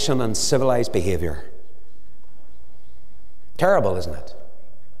civilization and civilized behavior. Terrible, isn't it?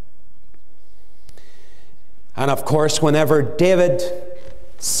 And of course, whenever David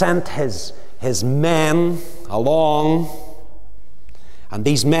sent his men along, and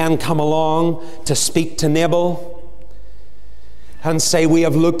these men come along to speak to Nabal, and say, we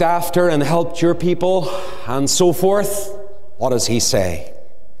have looked after and helped your people, and so forth, what does he say?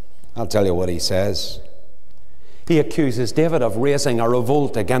 I'll tell you what he says. He accuses David of raising a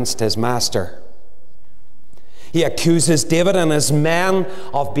revolt against his master. He accuses David and his men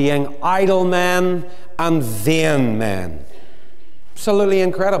of being idle men and vain men. Absolutely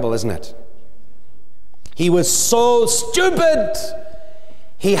incredible, isn't it? He was so stupid.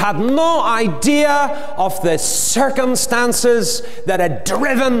 He had no idea of the circumstances that had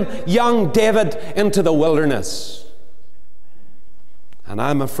driven young David into the wilderness. And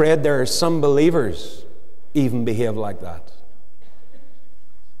I'm afraid there are some believers even behave like that.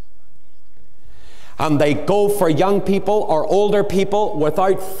 And they go for young people or older people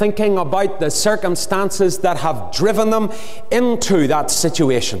without thinking about the circumstances that have driven them into that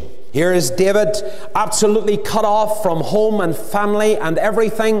situation. Here is David, absolutely cut off from home and family and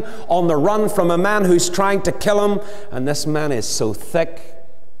everything, on the run from a man who's trying to kill him. And this man is so thick,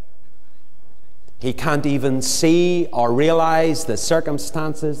 he can't even see or realize the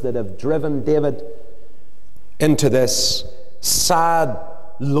circumstances that have driven David into this sad,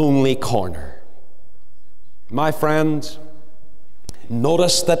 lonely corner. My friend,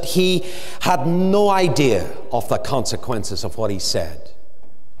 notice that he had no idea of the consequences of what he said.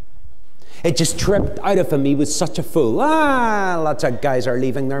 It just tripped out of him. He was such a fool. Lots of guys are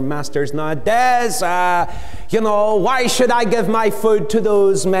leaving their masters nowadays. Why should I give my food to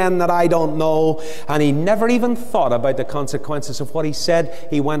those men that I don't know? And he never even thought about the consequences of what he said.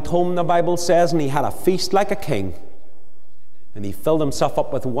 He went home, the Bible says, and he had a feast like a king. And he filled himself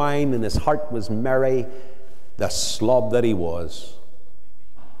up with wine, and his heart was merry, the slob that he was.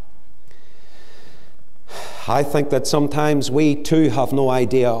 I think that sometimes we too have no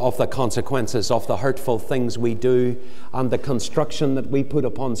idea of the consequences of the hurtful things we do and the construction that we put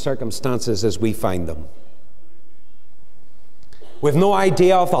upon circumstances as we find them. We've no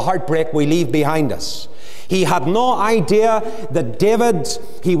idea of the heartbreak we leave behind us. He had no idea that David,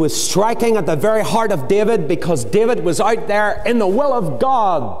 he was striking at the very heart of David, because David was out there in the will of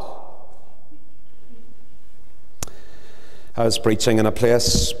God. I was preaching in a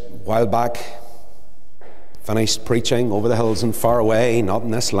place a while back. Finished preaching over the hills and far away, not in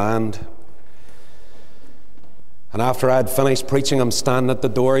this land. And after I'd finished preaching, I'm standing at the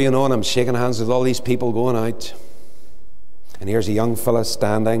door, and I'm shaking hands with all these people going out. And here's a young fella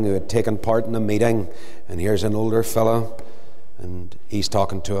standing who had taken part in a meeting, and here's an older fella, and he's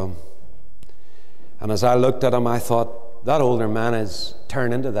talking to him. And as I looked at him, I thought, that older man has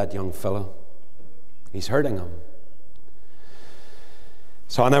turned into that young fella. He's hurting him.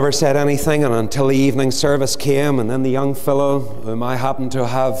 So I never said anything, and until the evening service came, and then the young fellow, whom I happened to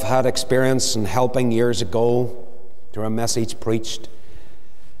have had experience in helping years ago, through a message preached,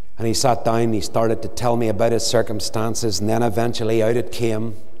 and he sat down and he started to tell me about his circumstances, and then eventually out it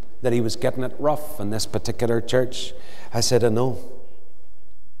came that he was getting it rough in this particular church. I said, I know.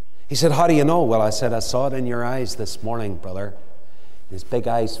 He said, how do you know? Well, I said, I saw it in your eyes this morning, brother. His big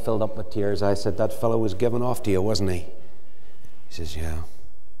eyes filled up with tears. I said, that fellow was giving off to you, wasn't he? He says, yeah.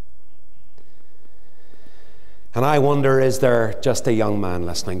 And I wonder, is there just a young man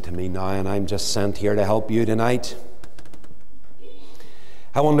listening to me now, and I'm just sent here to help you tonight?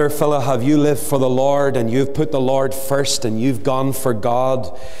 I wonder, fella, have you lived for the Lord, and you've put the Lord first, and you've gone for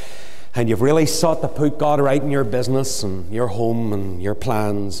God, and you've really sought to put God right in your business and your home and your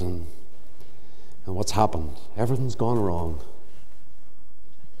plans, and what's happened? Everything's gone wrong.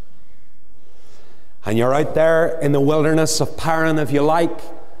 And you're out there in the wilderness of Paran, if you like,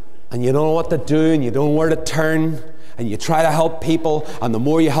 and you don't know what to do, and you don't know where to turn, and you try to help people, and the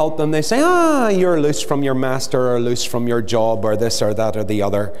more you help them, they say, you're loose from your master, or loose from your job, or this or that or the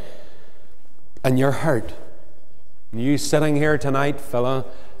other. And you're hurt. And you sitting here tonight, fella,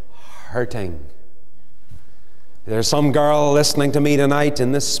 hurting. There's some girl listening to me tonight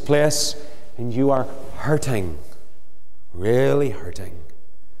in this place, and you are hurting, really hurting,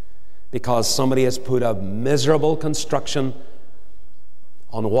 because somebody has put a miserable construction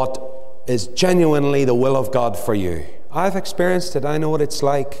on what is genuinely the will of God for you. I've experienced it. I know what it's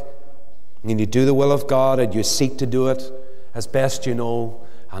like. And you do the will of God, and you seek to do it as best you know,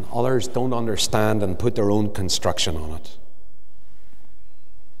 and others don't understand and put their own construction on it.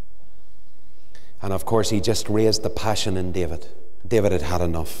 And of course, he just raised the passion in David. David had had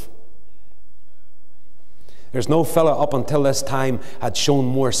enough. There's no fellow up until this time had shown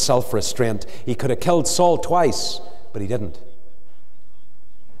more self-restraint. He could have killed Saul twice, but he didn't.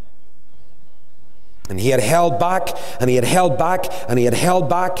 And he had held back, and he had held back, and he had held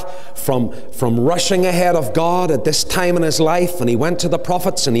back from rushing ahead of God at this time in his life. And he went to the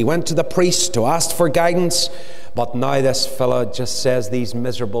prophets and he went to the priests to ask for guidance. But now this fellow just says these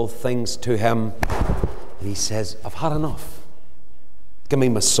miserable things to him. And he says, I've had enough. Give me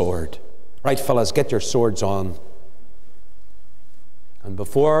my sword. Right, fellas, get your swords on. And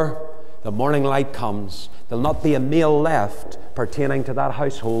before the morning light comes, there'll not be a meal left pertaining to that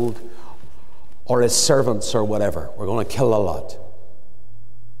household or his servants or whatever. We're going to kill a lot.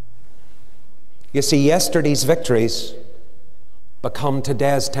 You see, yesterday's victories become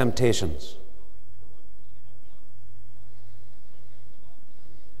today's temptations.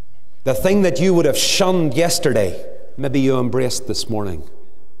 The thing that you would have shunned yesterday, maybe you embraced this morning.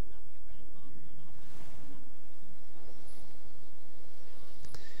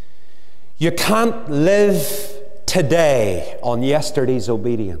 You can't live today on yesterday's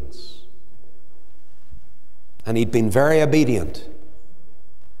obedience. And he'd been very obedient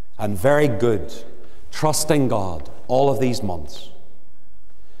and very good, trusting God all of these months.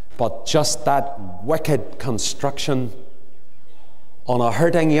 But just that wicked construction on a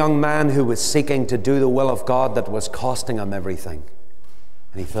hurting young man who was seeking to do the will of God that was costing him everything.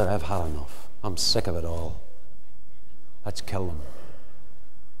 And he thought, I've had enough. I'm sick of it all. Let's kill him.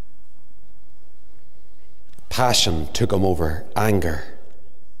 Passion took him over, anger.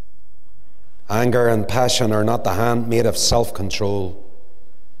 Anger and passion are not the handmaid of self-control.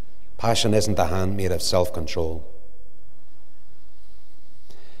 Passion isn't the handmaid of self-control.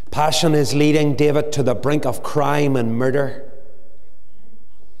 Passion is leading David to the brink of crime and murder.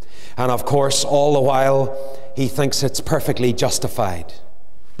 And of course, all the while, he thinks it's perfectly justified.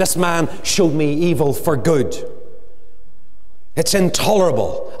 This man showed me evil for good. It's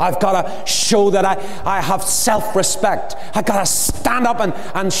intolerable. I've got to show that I have self-respect. I've got to stand up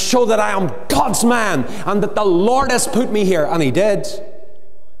and show that I am God's man and that the Lord has put me here. And he did.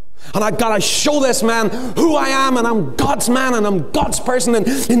 And I've got to show this man who I am, and I'm God's man and I'm God's person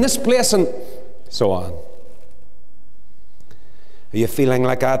in this place, and so on. Are you feeling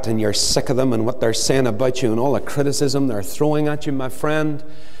like that and you're sick of them and what they're saying about you and all the criticism they're throwing at you, my friend,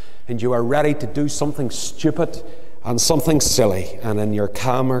 and you are ready to do something stupid and something silly, and in your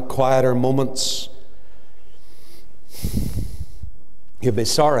calmer, quieter moments, you'll be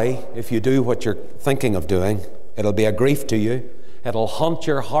sorry if you do what you're thinking of doing. It'll be a grief to you. It'll haunt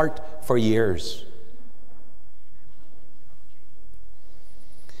your heart for years.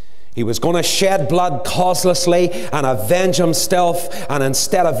 He was going to shed blood causelessly and avenge himself, and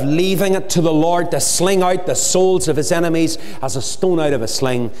instead of leaving it to the Lord to sling out the souls of his enemies as a stone out of a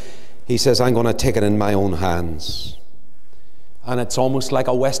sling, he says, I'm going to take it in my own hands. And it's almost like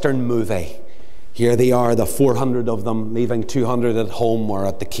a Western movie. Here they are, the 400 of them, leaving 200 at home or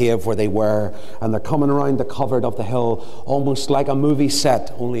at the cave where they were, and they're coming around the covert of the hill, almost like a movie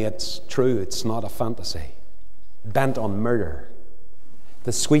set, only it's true, it's not a fantasy. Bent on murder.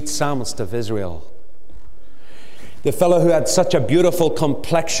 The sweet psalmist of Israel. The fellow who had such a beautiful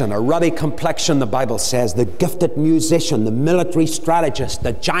complexion, a ruddy complexion, the Bible says, the gifted musician, the military strategist,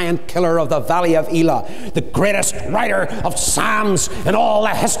 the giant killer of the valley of Elah, the greatest writer of psalms in all the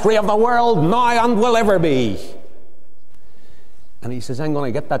history of the world, now and will ever be. And he says, I'm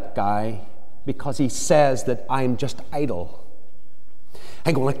going to get that guy because he says that I'm just idle.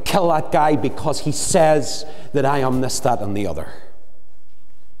 I'm going to kill that guy because he says that I am this, that, and the other.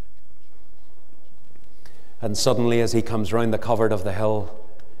 And suddenly, as he comes round the covert of the hill,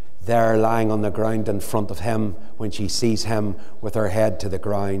 there lying on the ground in front of him, when she sees him with her head to the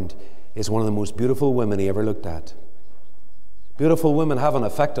ground, is one of the most beautiful women he ever looked at. Beautiful women have an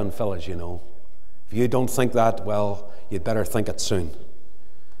effect on fellas, you know. If you don't think that, well, you'd better think it soon.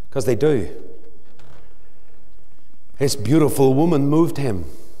 Because they do. This beautiful woman moved him.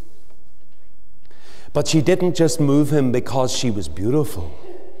 But she didn't just move him because she was beautiful.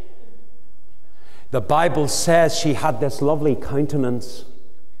 The Bible says she had this lovely countenance,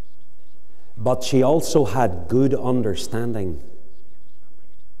 but she also had good understanding.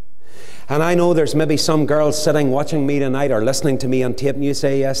 And I know there's maybe some girls sitting watching me tonight or listening to me on tape, and you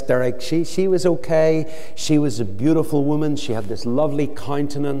say, yes, Derek, she was okay. She was a beautiful woman. She had this lovely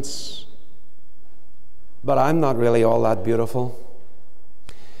countenance. But I'm not really all that beautiful.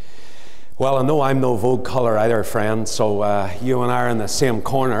 Well, I know I'm no Vogue colour either, friend, so you and I are in the same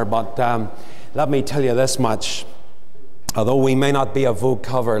corner, but let me tell you this much. Although we may not be a Vogue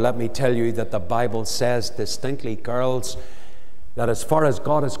cover, let me tell you that the Bible says distinctly, girls, that as far as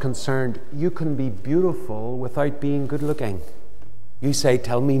God is concerned, you can be beautiful without being good looking. You say,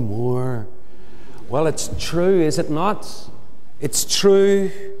 tell me more. Well, it's true, is it not? It's true.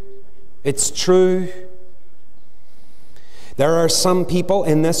 It's true. There are some people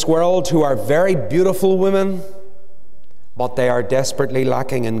in this world who are very beautiful women, but they are desperately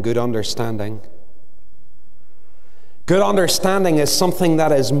lacking in good understanding. Good understanding is something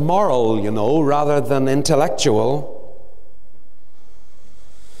that is moral, rather than intellectual.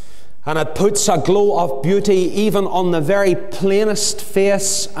 And it puts a glow of beauty even on the very plainest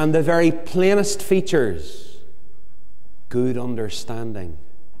face and the very plainest features. Good understanding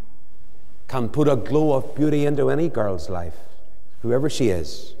can put a glow of beauty into any girl's life, whoever she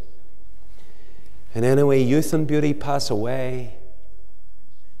is. And anyway, youth and beauty pass away.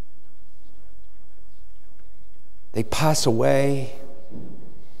 They pass away.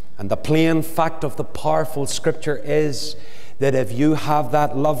 And the plain fact of the powerful Scripture is that if you have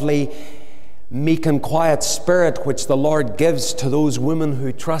that lovely, meek and quiet spirit which the Lord gives to those women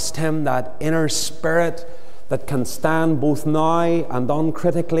who trust Him, that inner spirit that can stand both now and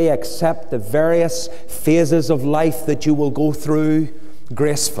uncritically accept the various phases of life that you will go through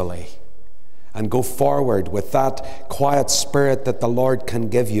gracefully, and go forward with that quiet spirit that the Lord can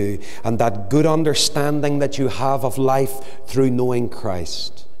give you, and that good understanding that you have of life through knowing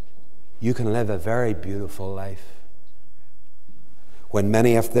Christ, you can live a very beautiful life. When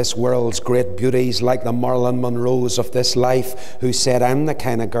many of this world's great beauties, like the Marilyn Monroes of this life, who said, I'm the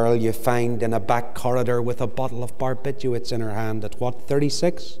kind of girl you find in a back corridor with a bottle of barbiturates in her hand at what,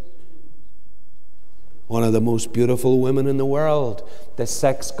 36? One of the most beautiful women in the world, the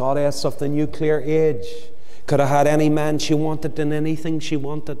sex goddess of the nuclear age. Could have had any man she wanted and anything she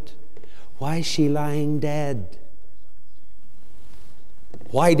wanted. Why is she lying dead?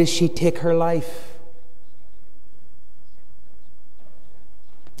 Why does she take her life?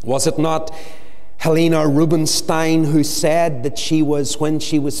 Was it not Helena Rubinstein who said that when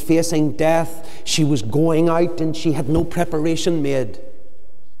she was facing death, she was going out and she had no preparation made?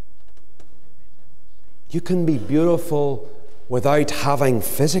 You can be beautiful without having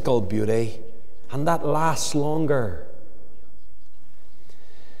physical beauty, and that lasts longer.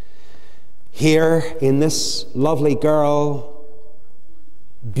 Here, in this lovely girl,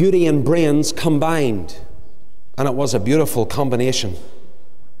 beauty and brains combined, and it was a beautiful combination.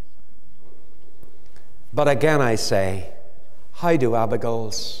 But again I say, how do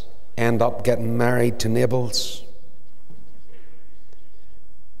Abigails end up getting married to Nabals?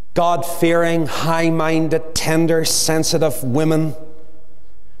 God-fearing, high-minded, tender, sensitive women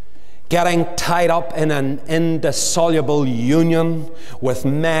getting tied up in an indissoluble union with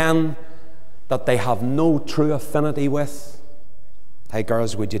men that they have no true affinity with. Hey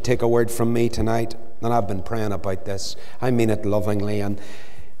girls, would you take a word from me tonight? And I've been praying about this. I mean it lovingly and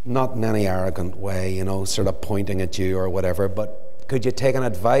not in any arrogant way, sort of pointing at you or whatever, but could you take an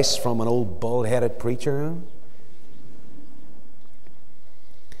advice from an old bull-headed preacher?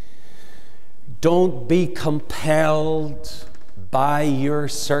 Don't be compelled by your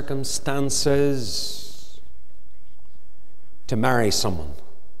circumstances to marry someone.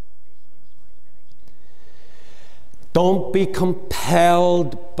 Don't be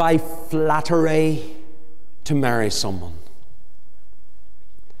compelled by flattery to marry someone.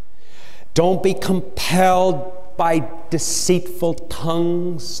 Don't be compelled by deceitful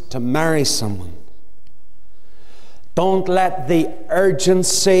tongues to marry someone. Don't let the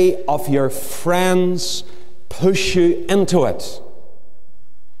urgency of your friends push you into it.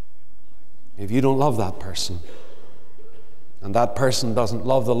 If you don't love that person, and that person doesn't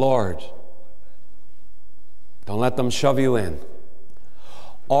love the Lord, don't let them shove you in,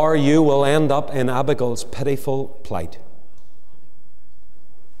 or you will end up in Abigail's pitiful plight.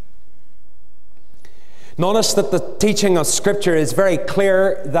 Notice that the teaching of Scripture is very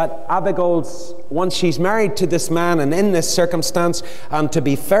clear that Abigail's, once she's married to this man and in this circumstance, and to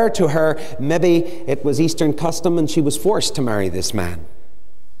be fair to her, maybe it was Eastern custom and she was forced to marry this man.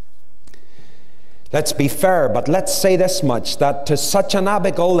 Let's be fair, but let's say this much, that to such an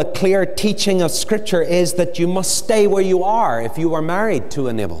Abigail, the clear teaching of Scripture is that you must stay where you are if you are married to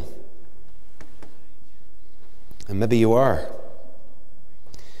a Nabal. And maybe you are.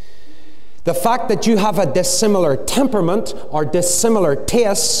 The fact that you have a dissimilar temperament or dissimilar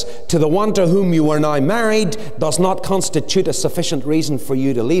tastes to the one to whom you are now married does not constitute a sufficient reason for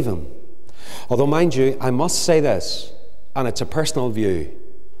you to leave him. Although, mind you, I must say this, and it's a personal view.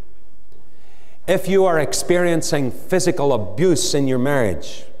 If you are experiencing physical abuse in your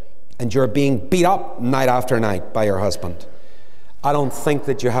marriage and you're being beat up night after night by your husband, I don't think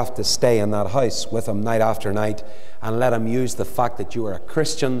that you have to stay in that house with him night after night and let him use the fact that you are a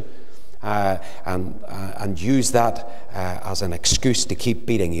Christian and use that as an excuse to keep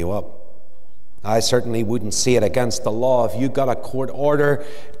beating you up. I certainly wouldn't see it against the law if you got a court order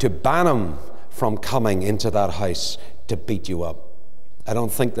to ban him from coming into that house to beat you up. I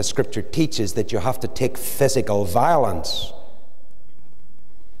don't think the scripture teaches that you have to take physical violence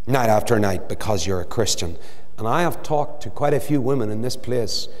night after night because you're a Christian. And I have talked to quite a few women in this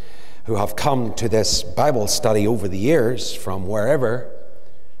place who have come to this Bible study over the years from wherever,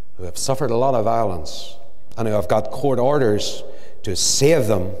 who have suffered a lot of violence and who have got court orders to save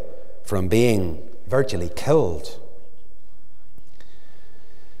them from being virtually killed.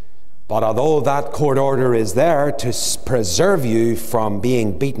 But although that court order is there to preserve you from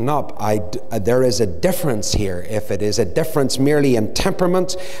being beaten up, there is a difference here. If it is a difference merely in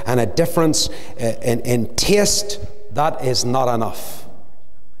temperament and a difference in taste, that is not enough.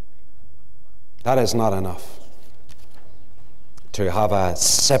 That is not enough to have a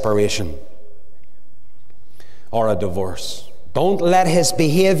separation or a divorce. Don't let his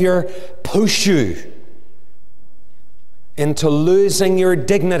behavior push you into losing your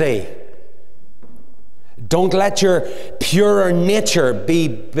dignity. Don't let your purer nature be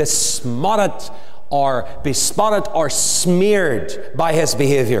bespotted or smeared by his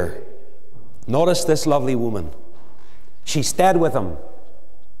behavior. Notice this lovely woman. She stayed with him,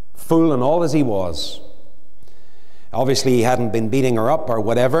 fool and all as he was. Obviously, he hadn't been beating her up or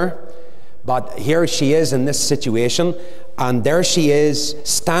whatever, but here she is in this situation, and there she is,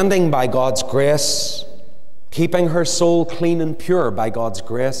 standing by God's grace, keeping her soul clean and pure by God's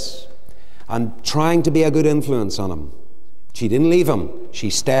grace, and trying to be a good influence on him. She didn't leave him. She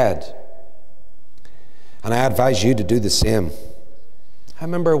stayed. And I advise you to do the same. I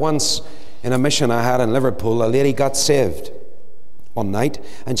remember once in a mission I had in Liverpool, a lady got saved one night,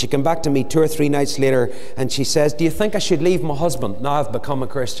 and she came back to me 2 or 3 nights later, and she says, "Do you think I should leave my husband now I've become a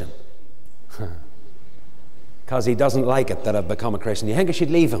Christian?" Because he doesn't like it that I've become a Christian. "Do you think I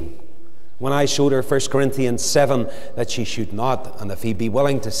should leave him?" When I showed her 1 Corinthians 7 that she should not, and if he'd be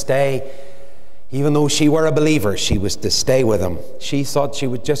willing to stay, even though she were a believer, she was to stay with him. She thought she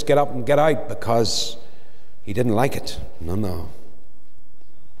would just get up and get out because he didn't like it. No.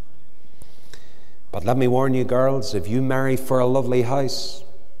 But let me warn you, girls, if you marry for a lovely house,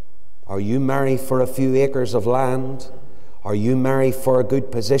 or you marry for a few acres of land, or you marry for a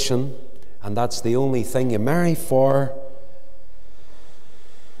good position, and that's the only thing you marry for,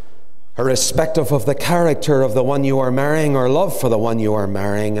 irrespective of the character of the one you are marrying or love for the one you are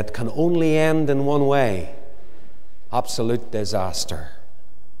marrying, it can only end in one way: absolute disaster.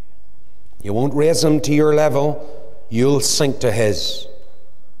 You won't raise him to your level, you'll sink to his.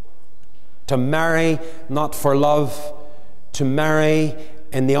 To marry not for love, to marry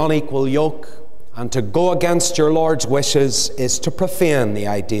in the unequal yoke, and to go against your Lord's wishes is to profane the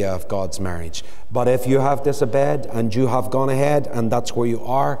idea of God's marriage. But if you have disobeyed and you have gone ahead and that's where you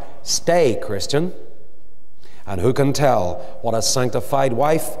are, stay, Christian. And who can tell what a sanctified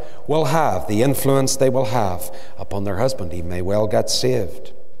wife will have, the influence they will have upon their husband. He may well get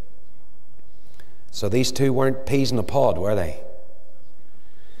saved. So these two weren't peas in a pod, were they?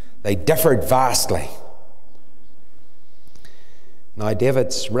 They differed vastly. Now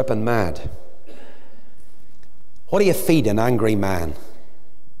David's ripping mad. What do you feed an angry man?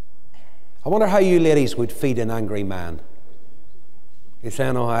 I wonder how you ladies would feed an angry man. You say,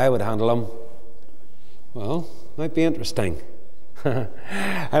 I know how I would handle him. Well, might be interesting. I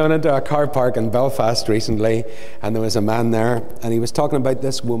went into a car park in Belfast recently, and there was a man there, and he was talking about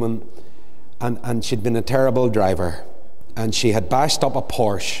this woman, and she'd been a terrible driver, and she had bashed up a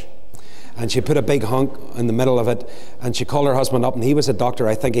Porsche, and she put a big hunk in the middle of it, and she called her husband up, and he was a doctor.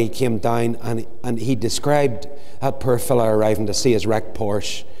 I think he came down, and he described that poor fella arriving to see his wrecked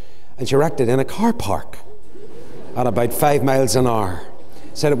Porsche, and she wrecked it in a car park at about 5 miles an hour.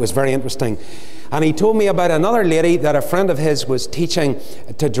 Said it was very interesting. And he told me about another lady that a friend of his was teaching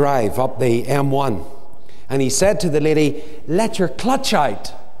to drive up the M1. And he said to the lady, "Let your clutch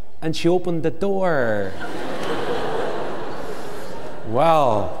out." And she opened the door.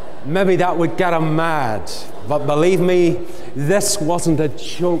 Well, maybe that would get him mad. But believe me, this wasn't a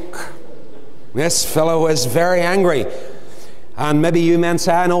joke. This fellow was very angry. And maybe you men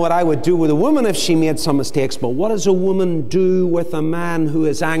say, I know what I would do with a woman if she made some mistakes. But what does a woman do with a man who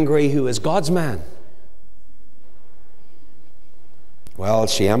is angry, who is God's man? Well,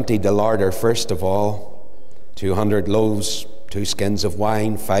 she emptied the larder first of all. 200 loaves, 2 skins of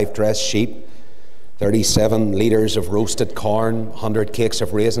wine, 5 dressed sheep, 37 litres of roasted corn, 100 cakes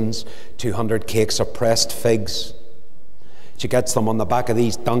of raisins, 200 cakes of pressed figs. She gets them on the back of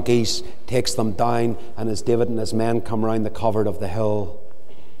these donkeys, takes them down, and as David and his men come round the covert of the hill,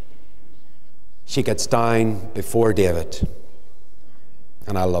 she gets down before David.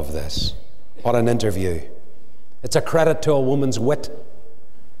 And I love this. What an interview. It's a credit to a woman's wit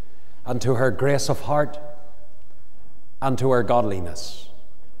and to her grace of heart and to her godliness.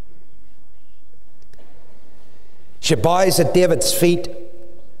 She bows at David's feet.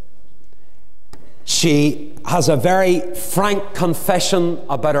 She has a very frank confession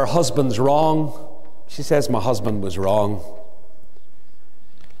about her husband's wrong. She says, my husband was wrong.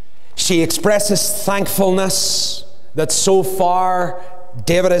 She expresses thankfulness that so far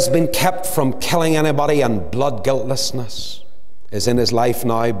David has been kept from killing anybody, and blood guiltlessness is in his life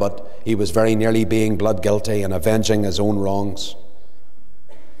now, but he was very nearly being blood guilty and avenging his own wrongs.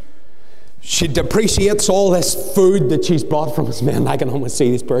 She depreciates all this food that she's brought from his men. I can almost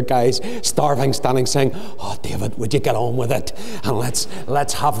see these poor guys starving, standing, saying, oh, David, would you get on with it? And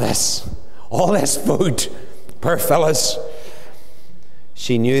let's have this. All this food. Poor fellas.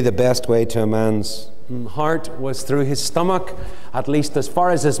 She knew the best way to a man's heart was through his stomach. At least as far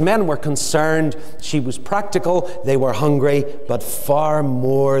as his men were concerned, she was practical. They were hungry. But far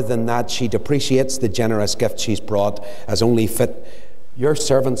more than that, she depreciates the generous gift she's brought as only fit. Your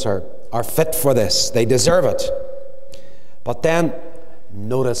servants are fit for this. They deserve it. But then,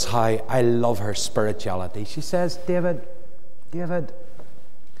 notice how I love her spirituality. She says, David,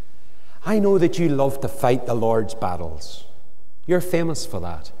 I know that you love to fight the Lord's battles. You're famous for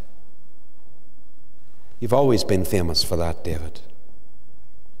that. You've always been famous for that, David.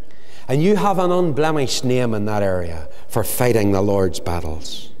 And you have an unblemished name in that area for fighting the Lord's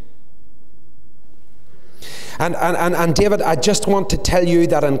battles. And David, I just want to tell you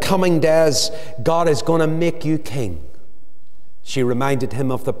that in coming days, God is going to make you king. She reminded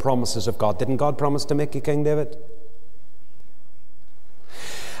him of the promises of God. Didn't God promise to make you king, David?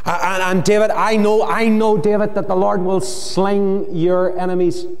 And David, I know, David, that the Lord will sling your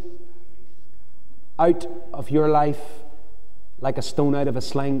enemies out of your life like a stone out of a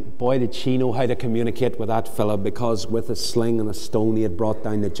sling. Boy, did she know how to communicate with that fella, because with a sling and a stone he had brought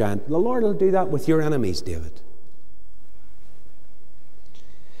down the giant. The Lord will do that with your enemies, David.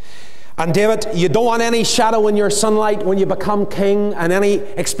 And David, you don't want any shadow in your sunlight when you become king, and any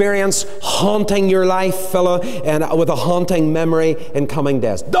experience haunting your life, fella, and with a haunting memory in coming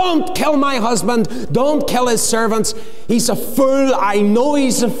days. Don't kill my husband. Don't kill his servants. He's a fool. I know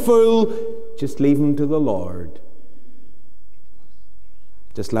he's a fool. Just leave him to the Lord.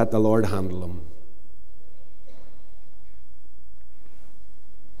 Just let the Lord handle him.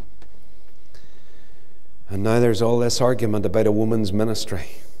 And now there's all this argument about a woman's ministry.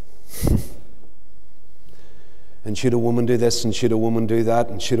 And should a woman do this, and should a woman do that,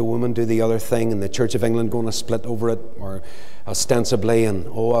 and should a woman do the other thing, and the Church of England going to split over it, or ostensibly, and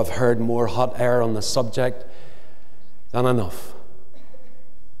oh, I've heard more hot air on the subject than enough.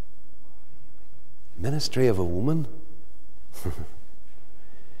 Ministry of a woman? Have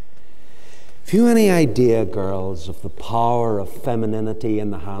you any idea, girls, of the power of femininity in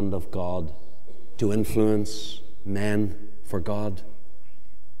the hand of God to influence men for God?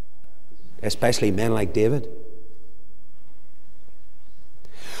 Especially men like David.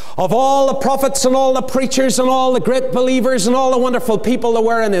 Of all the prophets and all the preachers and all the great believers and all the wonderful people there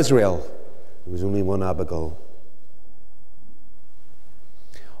were in Israel, there was only one Abigail.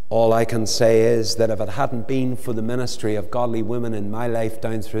 All I can say is that if it hadn't been for the ministry of godly women in my life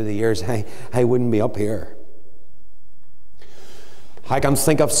down through the years, I wouldn't be up here. I can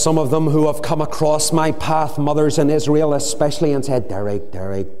think of some of them who have come across my path, mothers in Israel especially, and said, Derek,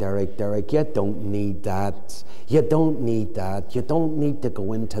 you don't need that. You don't need that. You don't need to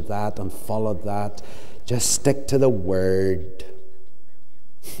go into that and follow that. Just stick to the Word.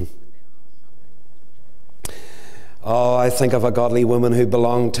 Oh, I think of a godly woman who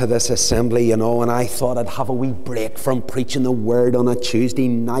belonged to this assembly, and I thought I'd have a wee break from preaching the Word on a Tuesday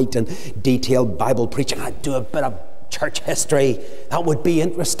night and detailed Bible preaching. I'd do a bit of church history. That would be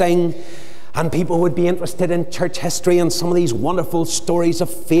interesting. And people would be interested in church history and some of these wonderful stories of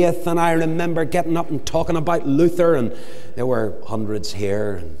faith. And I remember getting up and talking about Luther, and there were hundreds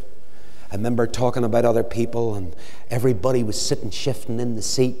here. And I remember talking about other people, and everybody was sitting shifting in the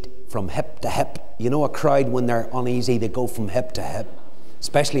seat from hip to hip. You know, a crowd, when they're uneasy, they go from hip to hip,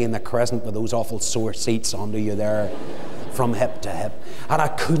 especially in the Crescent with those awful sore seats under you there, from hip to hip. And I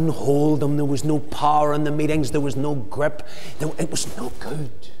couldn't hold them. There was no power in the meetings. There was no grip. It was no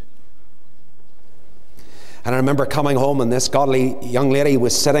good. And I remember coming home, and this godly young lady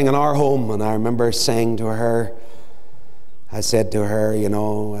was sitting in our home, and I remember saying to her, I said to her,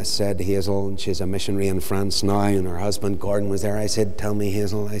 I said, Hazel, and she's a missionary in France now, and her husband Gordon was there. I said, tell me,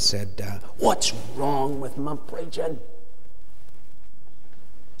 Hazel, I said, what's wrong with my preaching?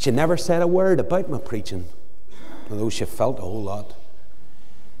 She never said a word about my preaching, although she felt a whole lot.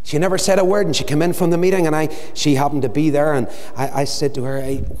 She never said a word, and she came in from the meeting, and she happened to be there, and I said to her,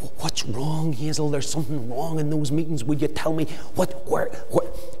 hey, what's wrong, Hazel? There's something wrong in those meetings. Would you tell me where?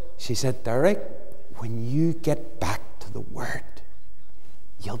 She said, Derek, when you get back to the Word,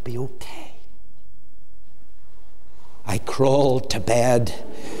 you'll be okay. I crawled to bed.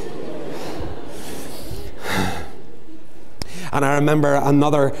 And I remember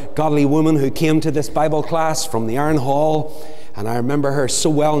another godly woman who came to this Bible class from the Iron Hall, and I remember her so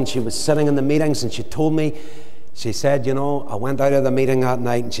well, and she was sitting in the meetings, and she told me, she said, you know, I went out of the meeting that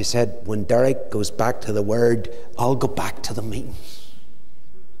night, and she said, when Derek goes back to the Word, I'll go back to the meetings.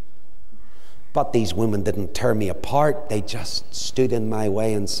 But these women didn't tear me apart. They just stood in my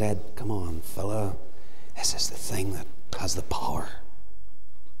way and said, come on, fella, this is the thing that has the power.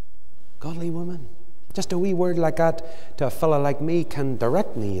 Godly women. Just a wee word like that to a fella like me can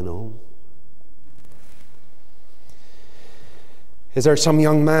direct me, you know. Is there some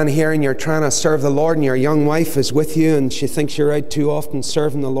young man here and you're trying to serve the Lord, and your young wife is with you and she thinks you're out too often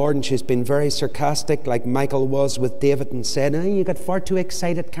serving the Lord, and she's been very sarcastic like Michael was with David and said, oh, you got far too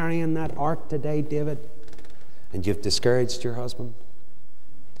excited carrying that ark today, David. And you've discouraged your husband?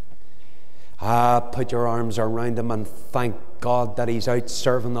 Put your arms around him and thank God that he's out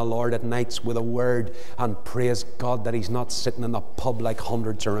serving the Lord at nights with a word, and praise God that he's not sitting in the pub like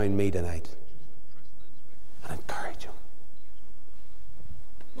hundreds around me tonight. And encourage him.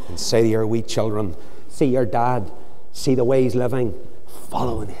 And say to your wee children, see your dad, see the way he's living,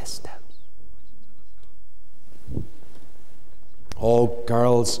 follow in his steps. Oh,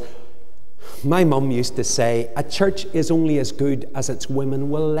 girls, my mum used to say, a church is only as good as its women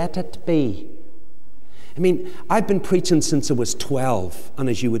will let it be. I mean, I've been preaching since I was 12, and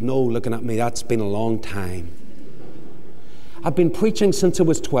as you would know, looking at me, that's been a long time. I've been preaching since I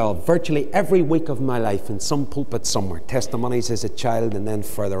was 12, virtually every week of my life in some pulpit somewhere. Testimonies as a child and then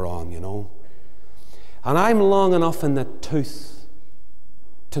further on, you know. And I'm long enough in the tooth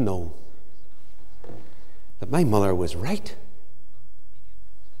to know that my mother was right.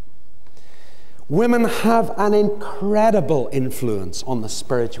 Women have an incredible influence on the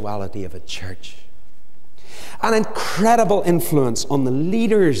spirituality of a church. An incredible influence on the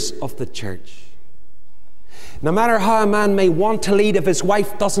leaders of the church. No matter how a man may want to lead, if his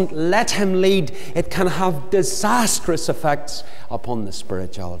wife doesn't let him lead, it can have disastrous effects upon the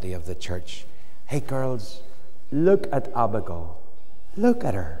spirituality of the church. Hey girls, look at Abigail. Look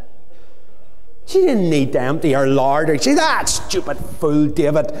at her. She didn't need to empty her larder. She's that stupid fool,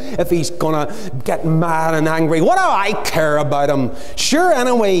 David, if he's going to get mad and angry. What do I care about him? Sure,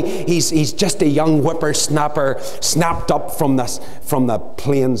 anyway, he's just a young whippersnapper snapped up from the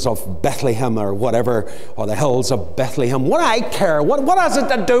plains of Bethlehem or whatever, or the hills of Bethlehem. What do I care? What has it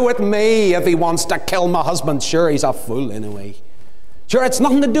to do with me if he wants to kill my husband? Sure, he's a fool anyway. Sure, it's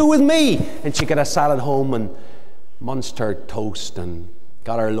nothing to do with me. And she could have sat at home and munched her toast and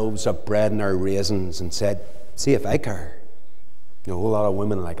got her loaves of bread and her raisins and said, see if I care. You know, a whole lot of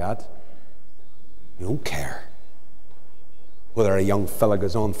women like that. You don't care whether a young fella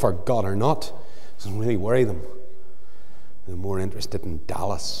goes on for God or not. It doesn't really worry them. They're more interested in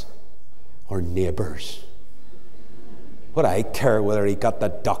Dallas or Neighbours. What do I care whether he got the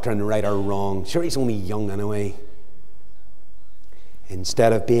doctrine right or wrong? Sure, he's only young anyway.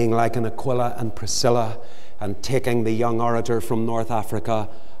 Instead of being like an Aquila and Priscilla and taking the young orator from North Africa,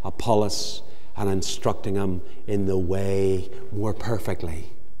 Apollos, and instructing him in the way more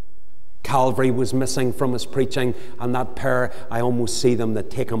perfectly. Calvary was missing from his preaching, and that pair, I almost see them, that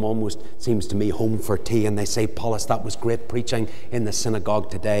take him almost, seems to me, home for tea, and they say, Apollos, that was great preaching in the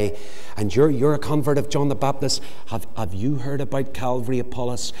synagogue today. And you're a convert of John the Baptist. Have you heard about Calvary,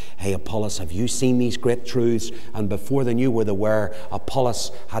 Apollos? Hey, Apollos, have you seen these great truths? And before they knew where they were,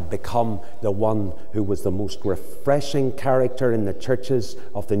 Apollos had become the one who was the most refreshing character in the churches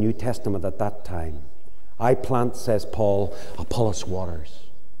of the New Testament at that time. I plant, says Paul, Apollos waters.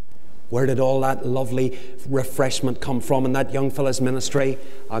 Where did all that lovely refreshment come from in that young fella's ministry?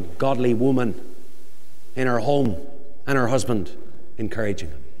 A godly woman in her home and her husband encouraging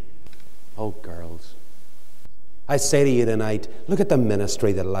him. Oh, girls, I say to you tonight, look at the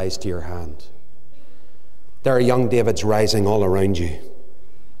ministry that lies to your hand. There are young Davids rising all around you.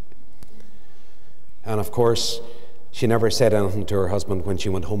 And of course, she never said anything to her husband when she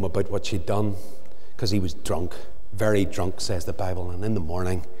went home about what she'd done, because he was drunk, very drunk, says the Bible. And in the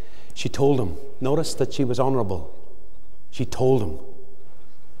morning, she told him. Notice that she was honourable. She told him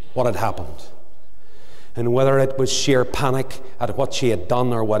what had happened. And whether it was sheer panic at what she had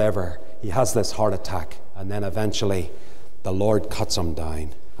done or whatever, he has this heart attack. And then eventually the Lord cuts him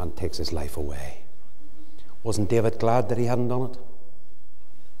down and takes his life away. Wasn't David glad that he hadn't done it?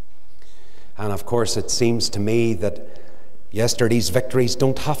 And of course, it seems to me that yesterday's victories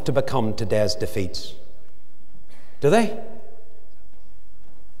don't have to become today's defeats. Do they?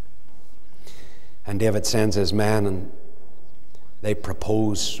 And David sends his men, and they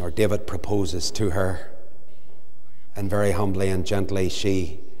propose, or David proposes to her. And very humbly and gently,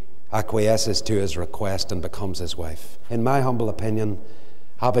 she acquiesces to his request and becomes his wife. In my humble opinion,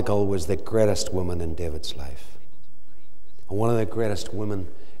 Abigail was the greatest woman in David's life. And one of the greatest women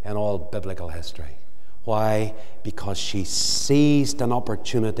in all biblical history. Why? Because she seized an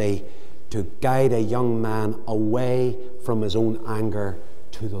opportunity to guide a young man away from his own anger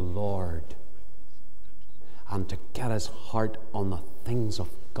to the Lord, and to get his heart on the things of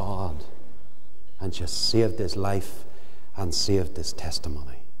God. And she saved his life and saved his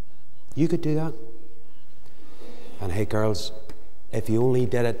testimony. You could do that. And hey, girls, if you only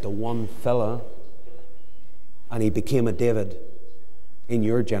did it to one fella and he became a David in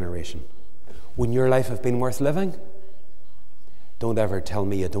your generation, wouldn't your life have been worth living? Don't ever tell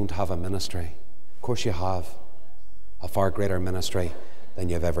me you don't have a ministry. Of course you have. A far greater ministry than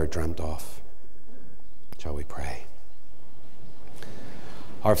you've ever dreamt of. Shall we pray?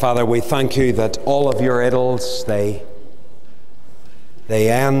 Our Father, we thank you that all of your idols, they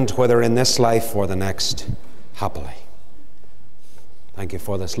end, whether in this life or the next, happily. Thank you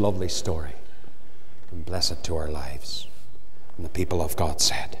for this lovely story, and bless it to our lives. And the people of God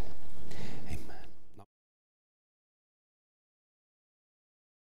said,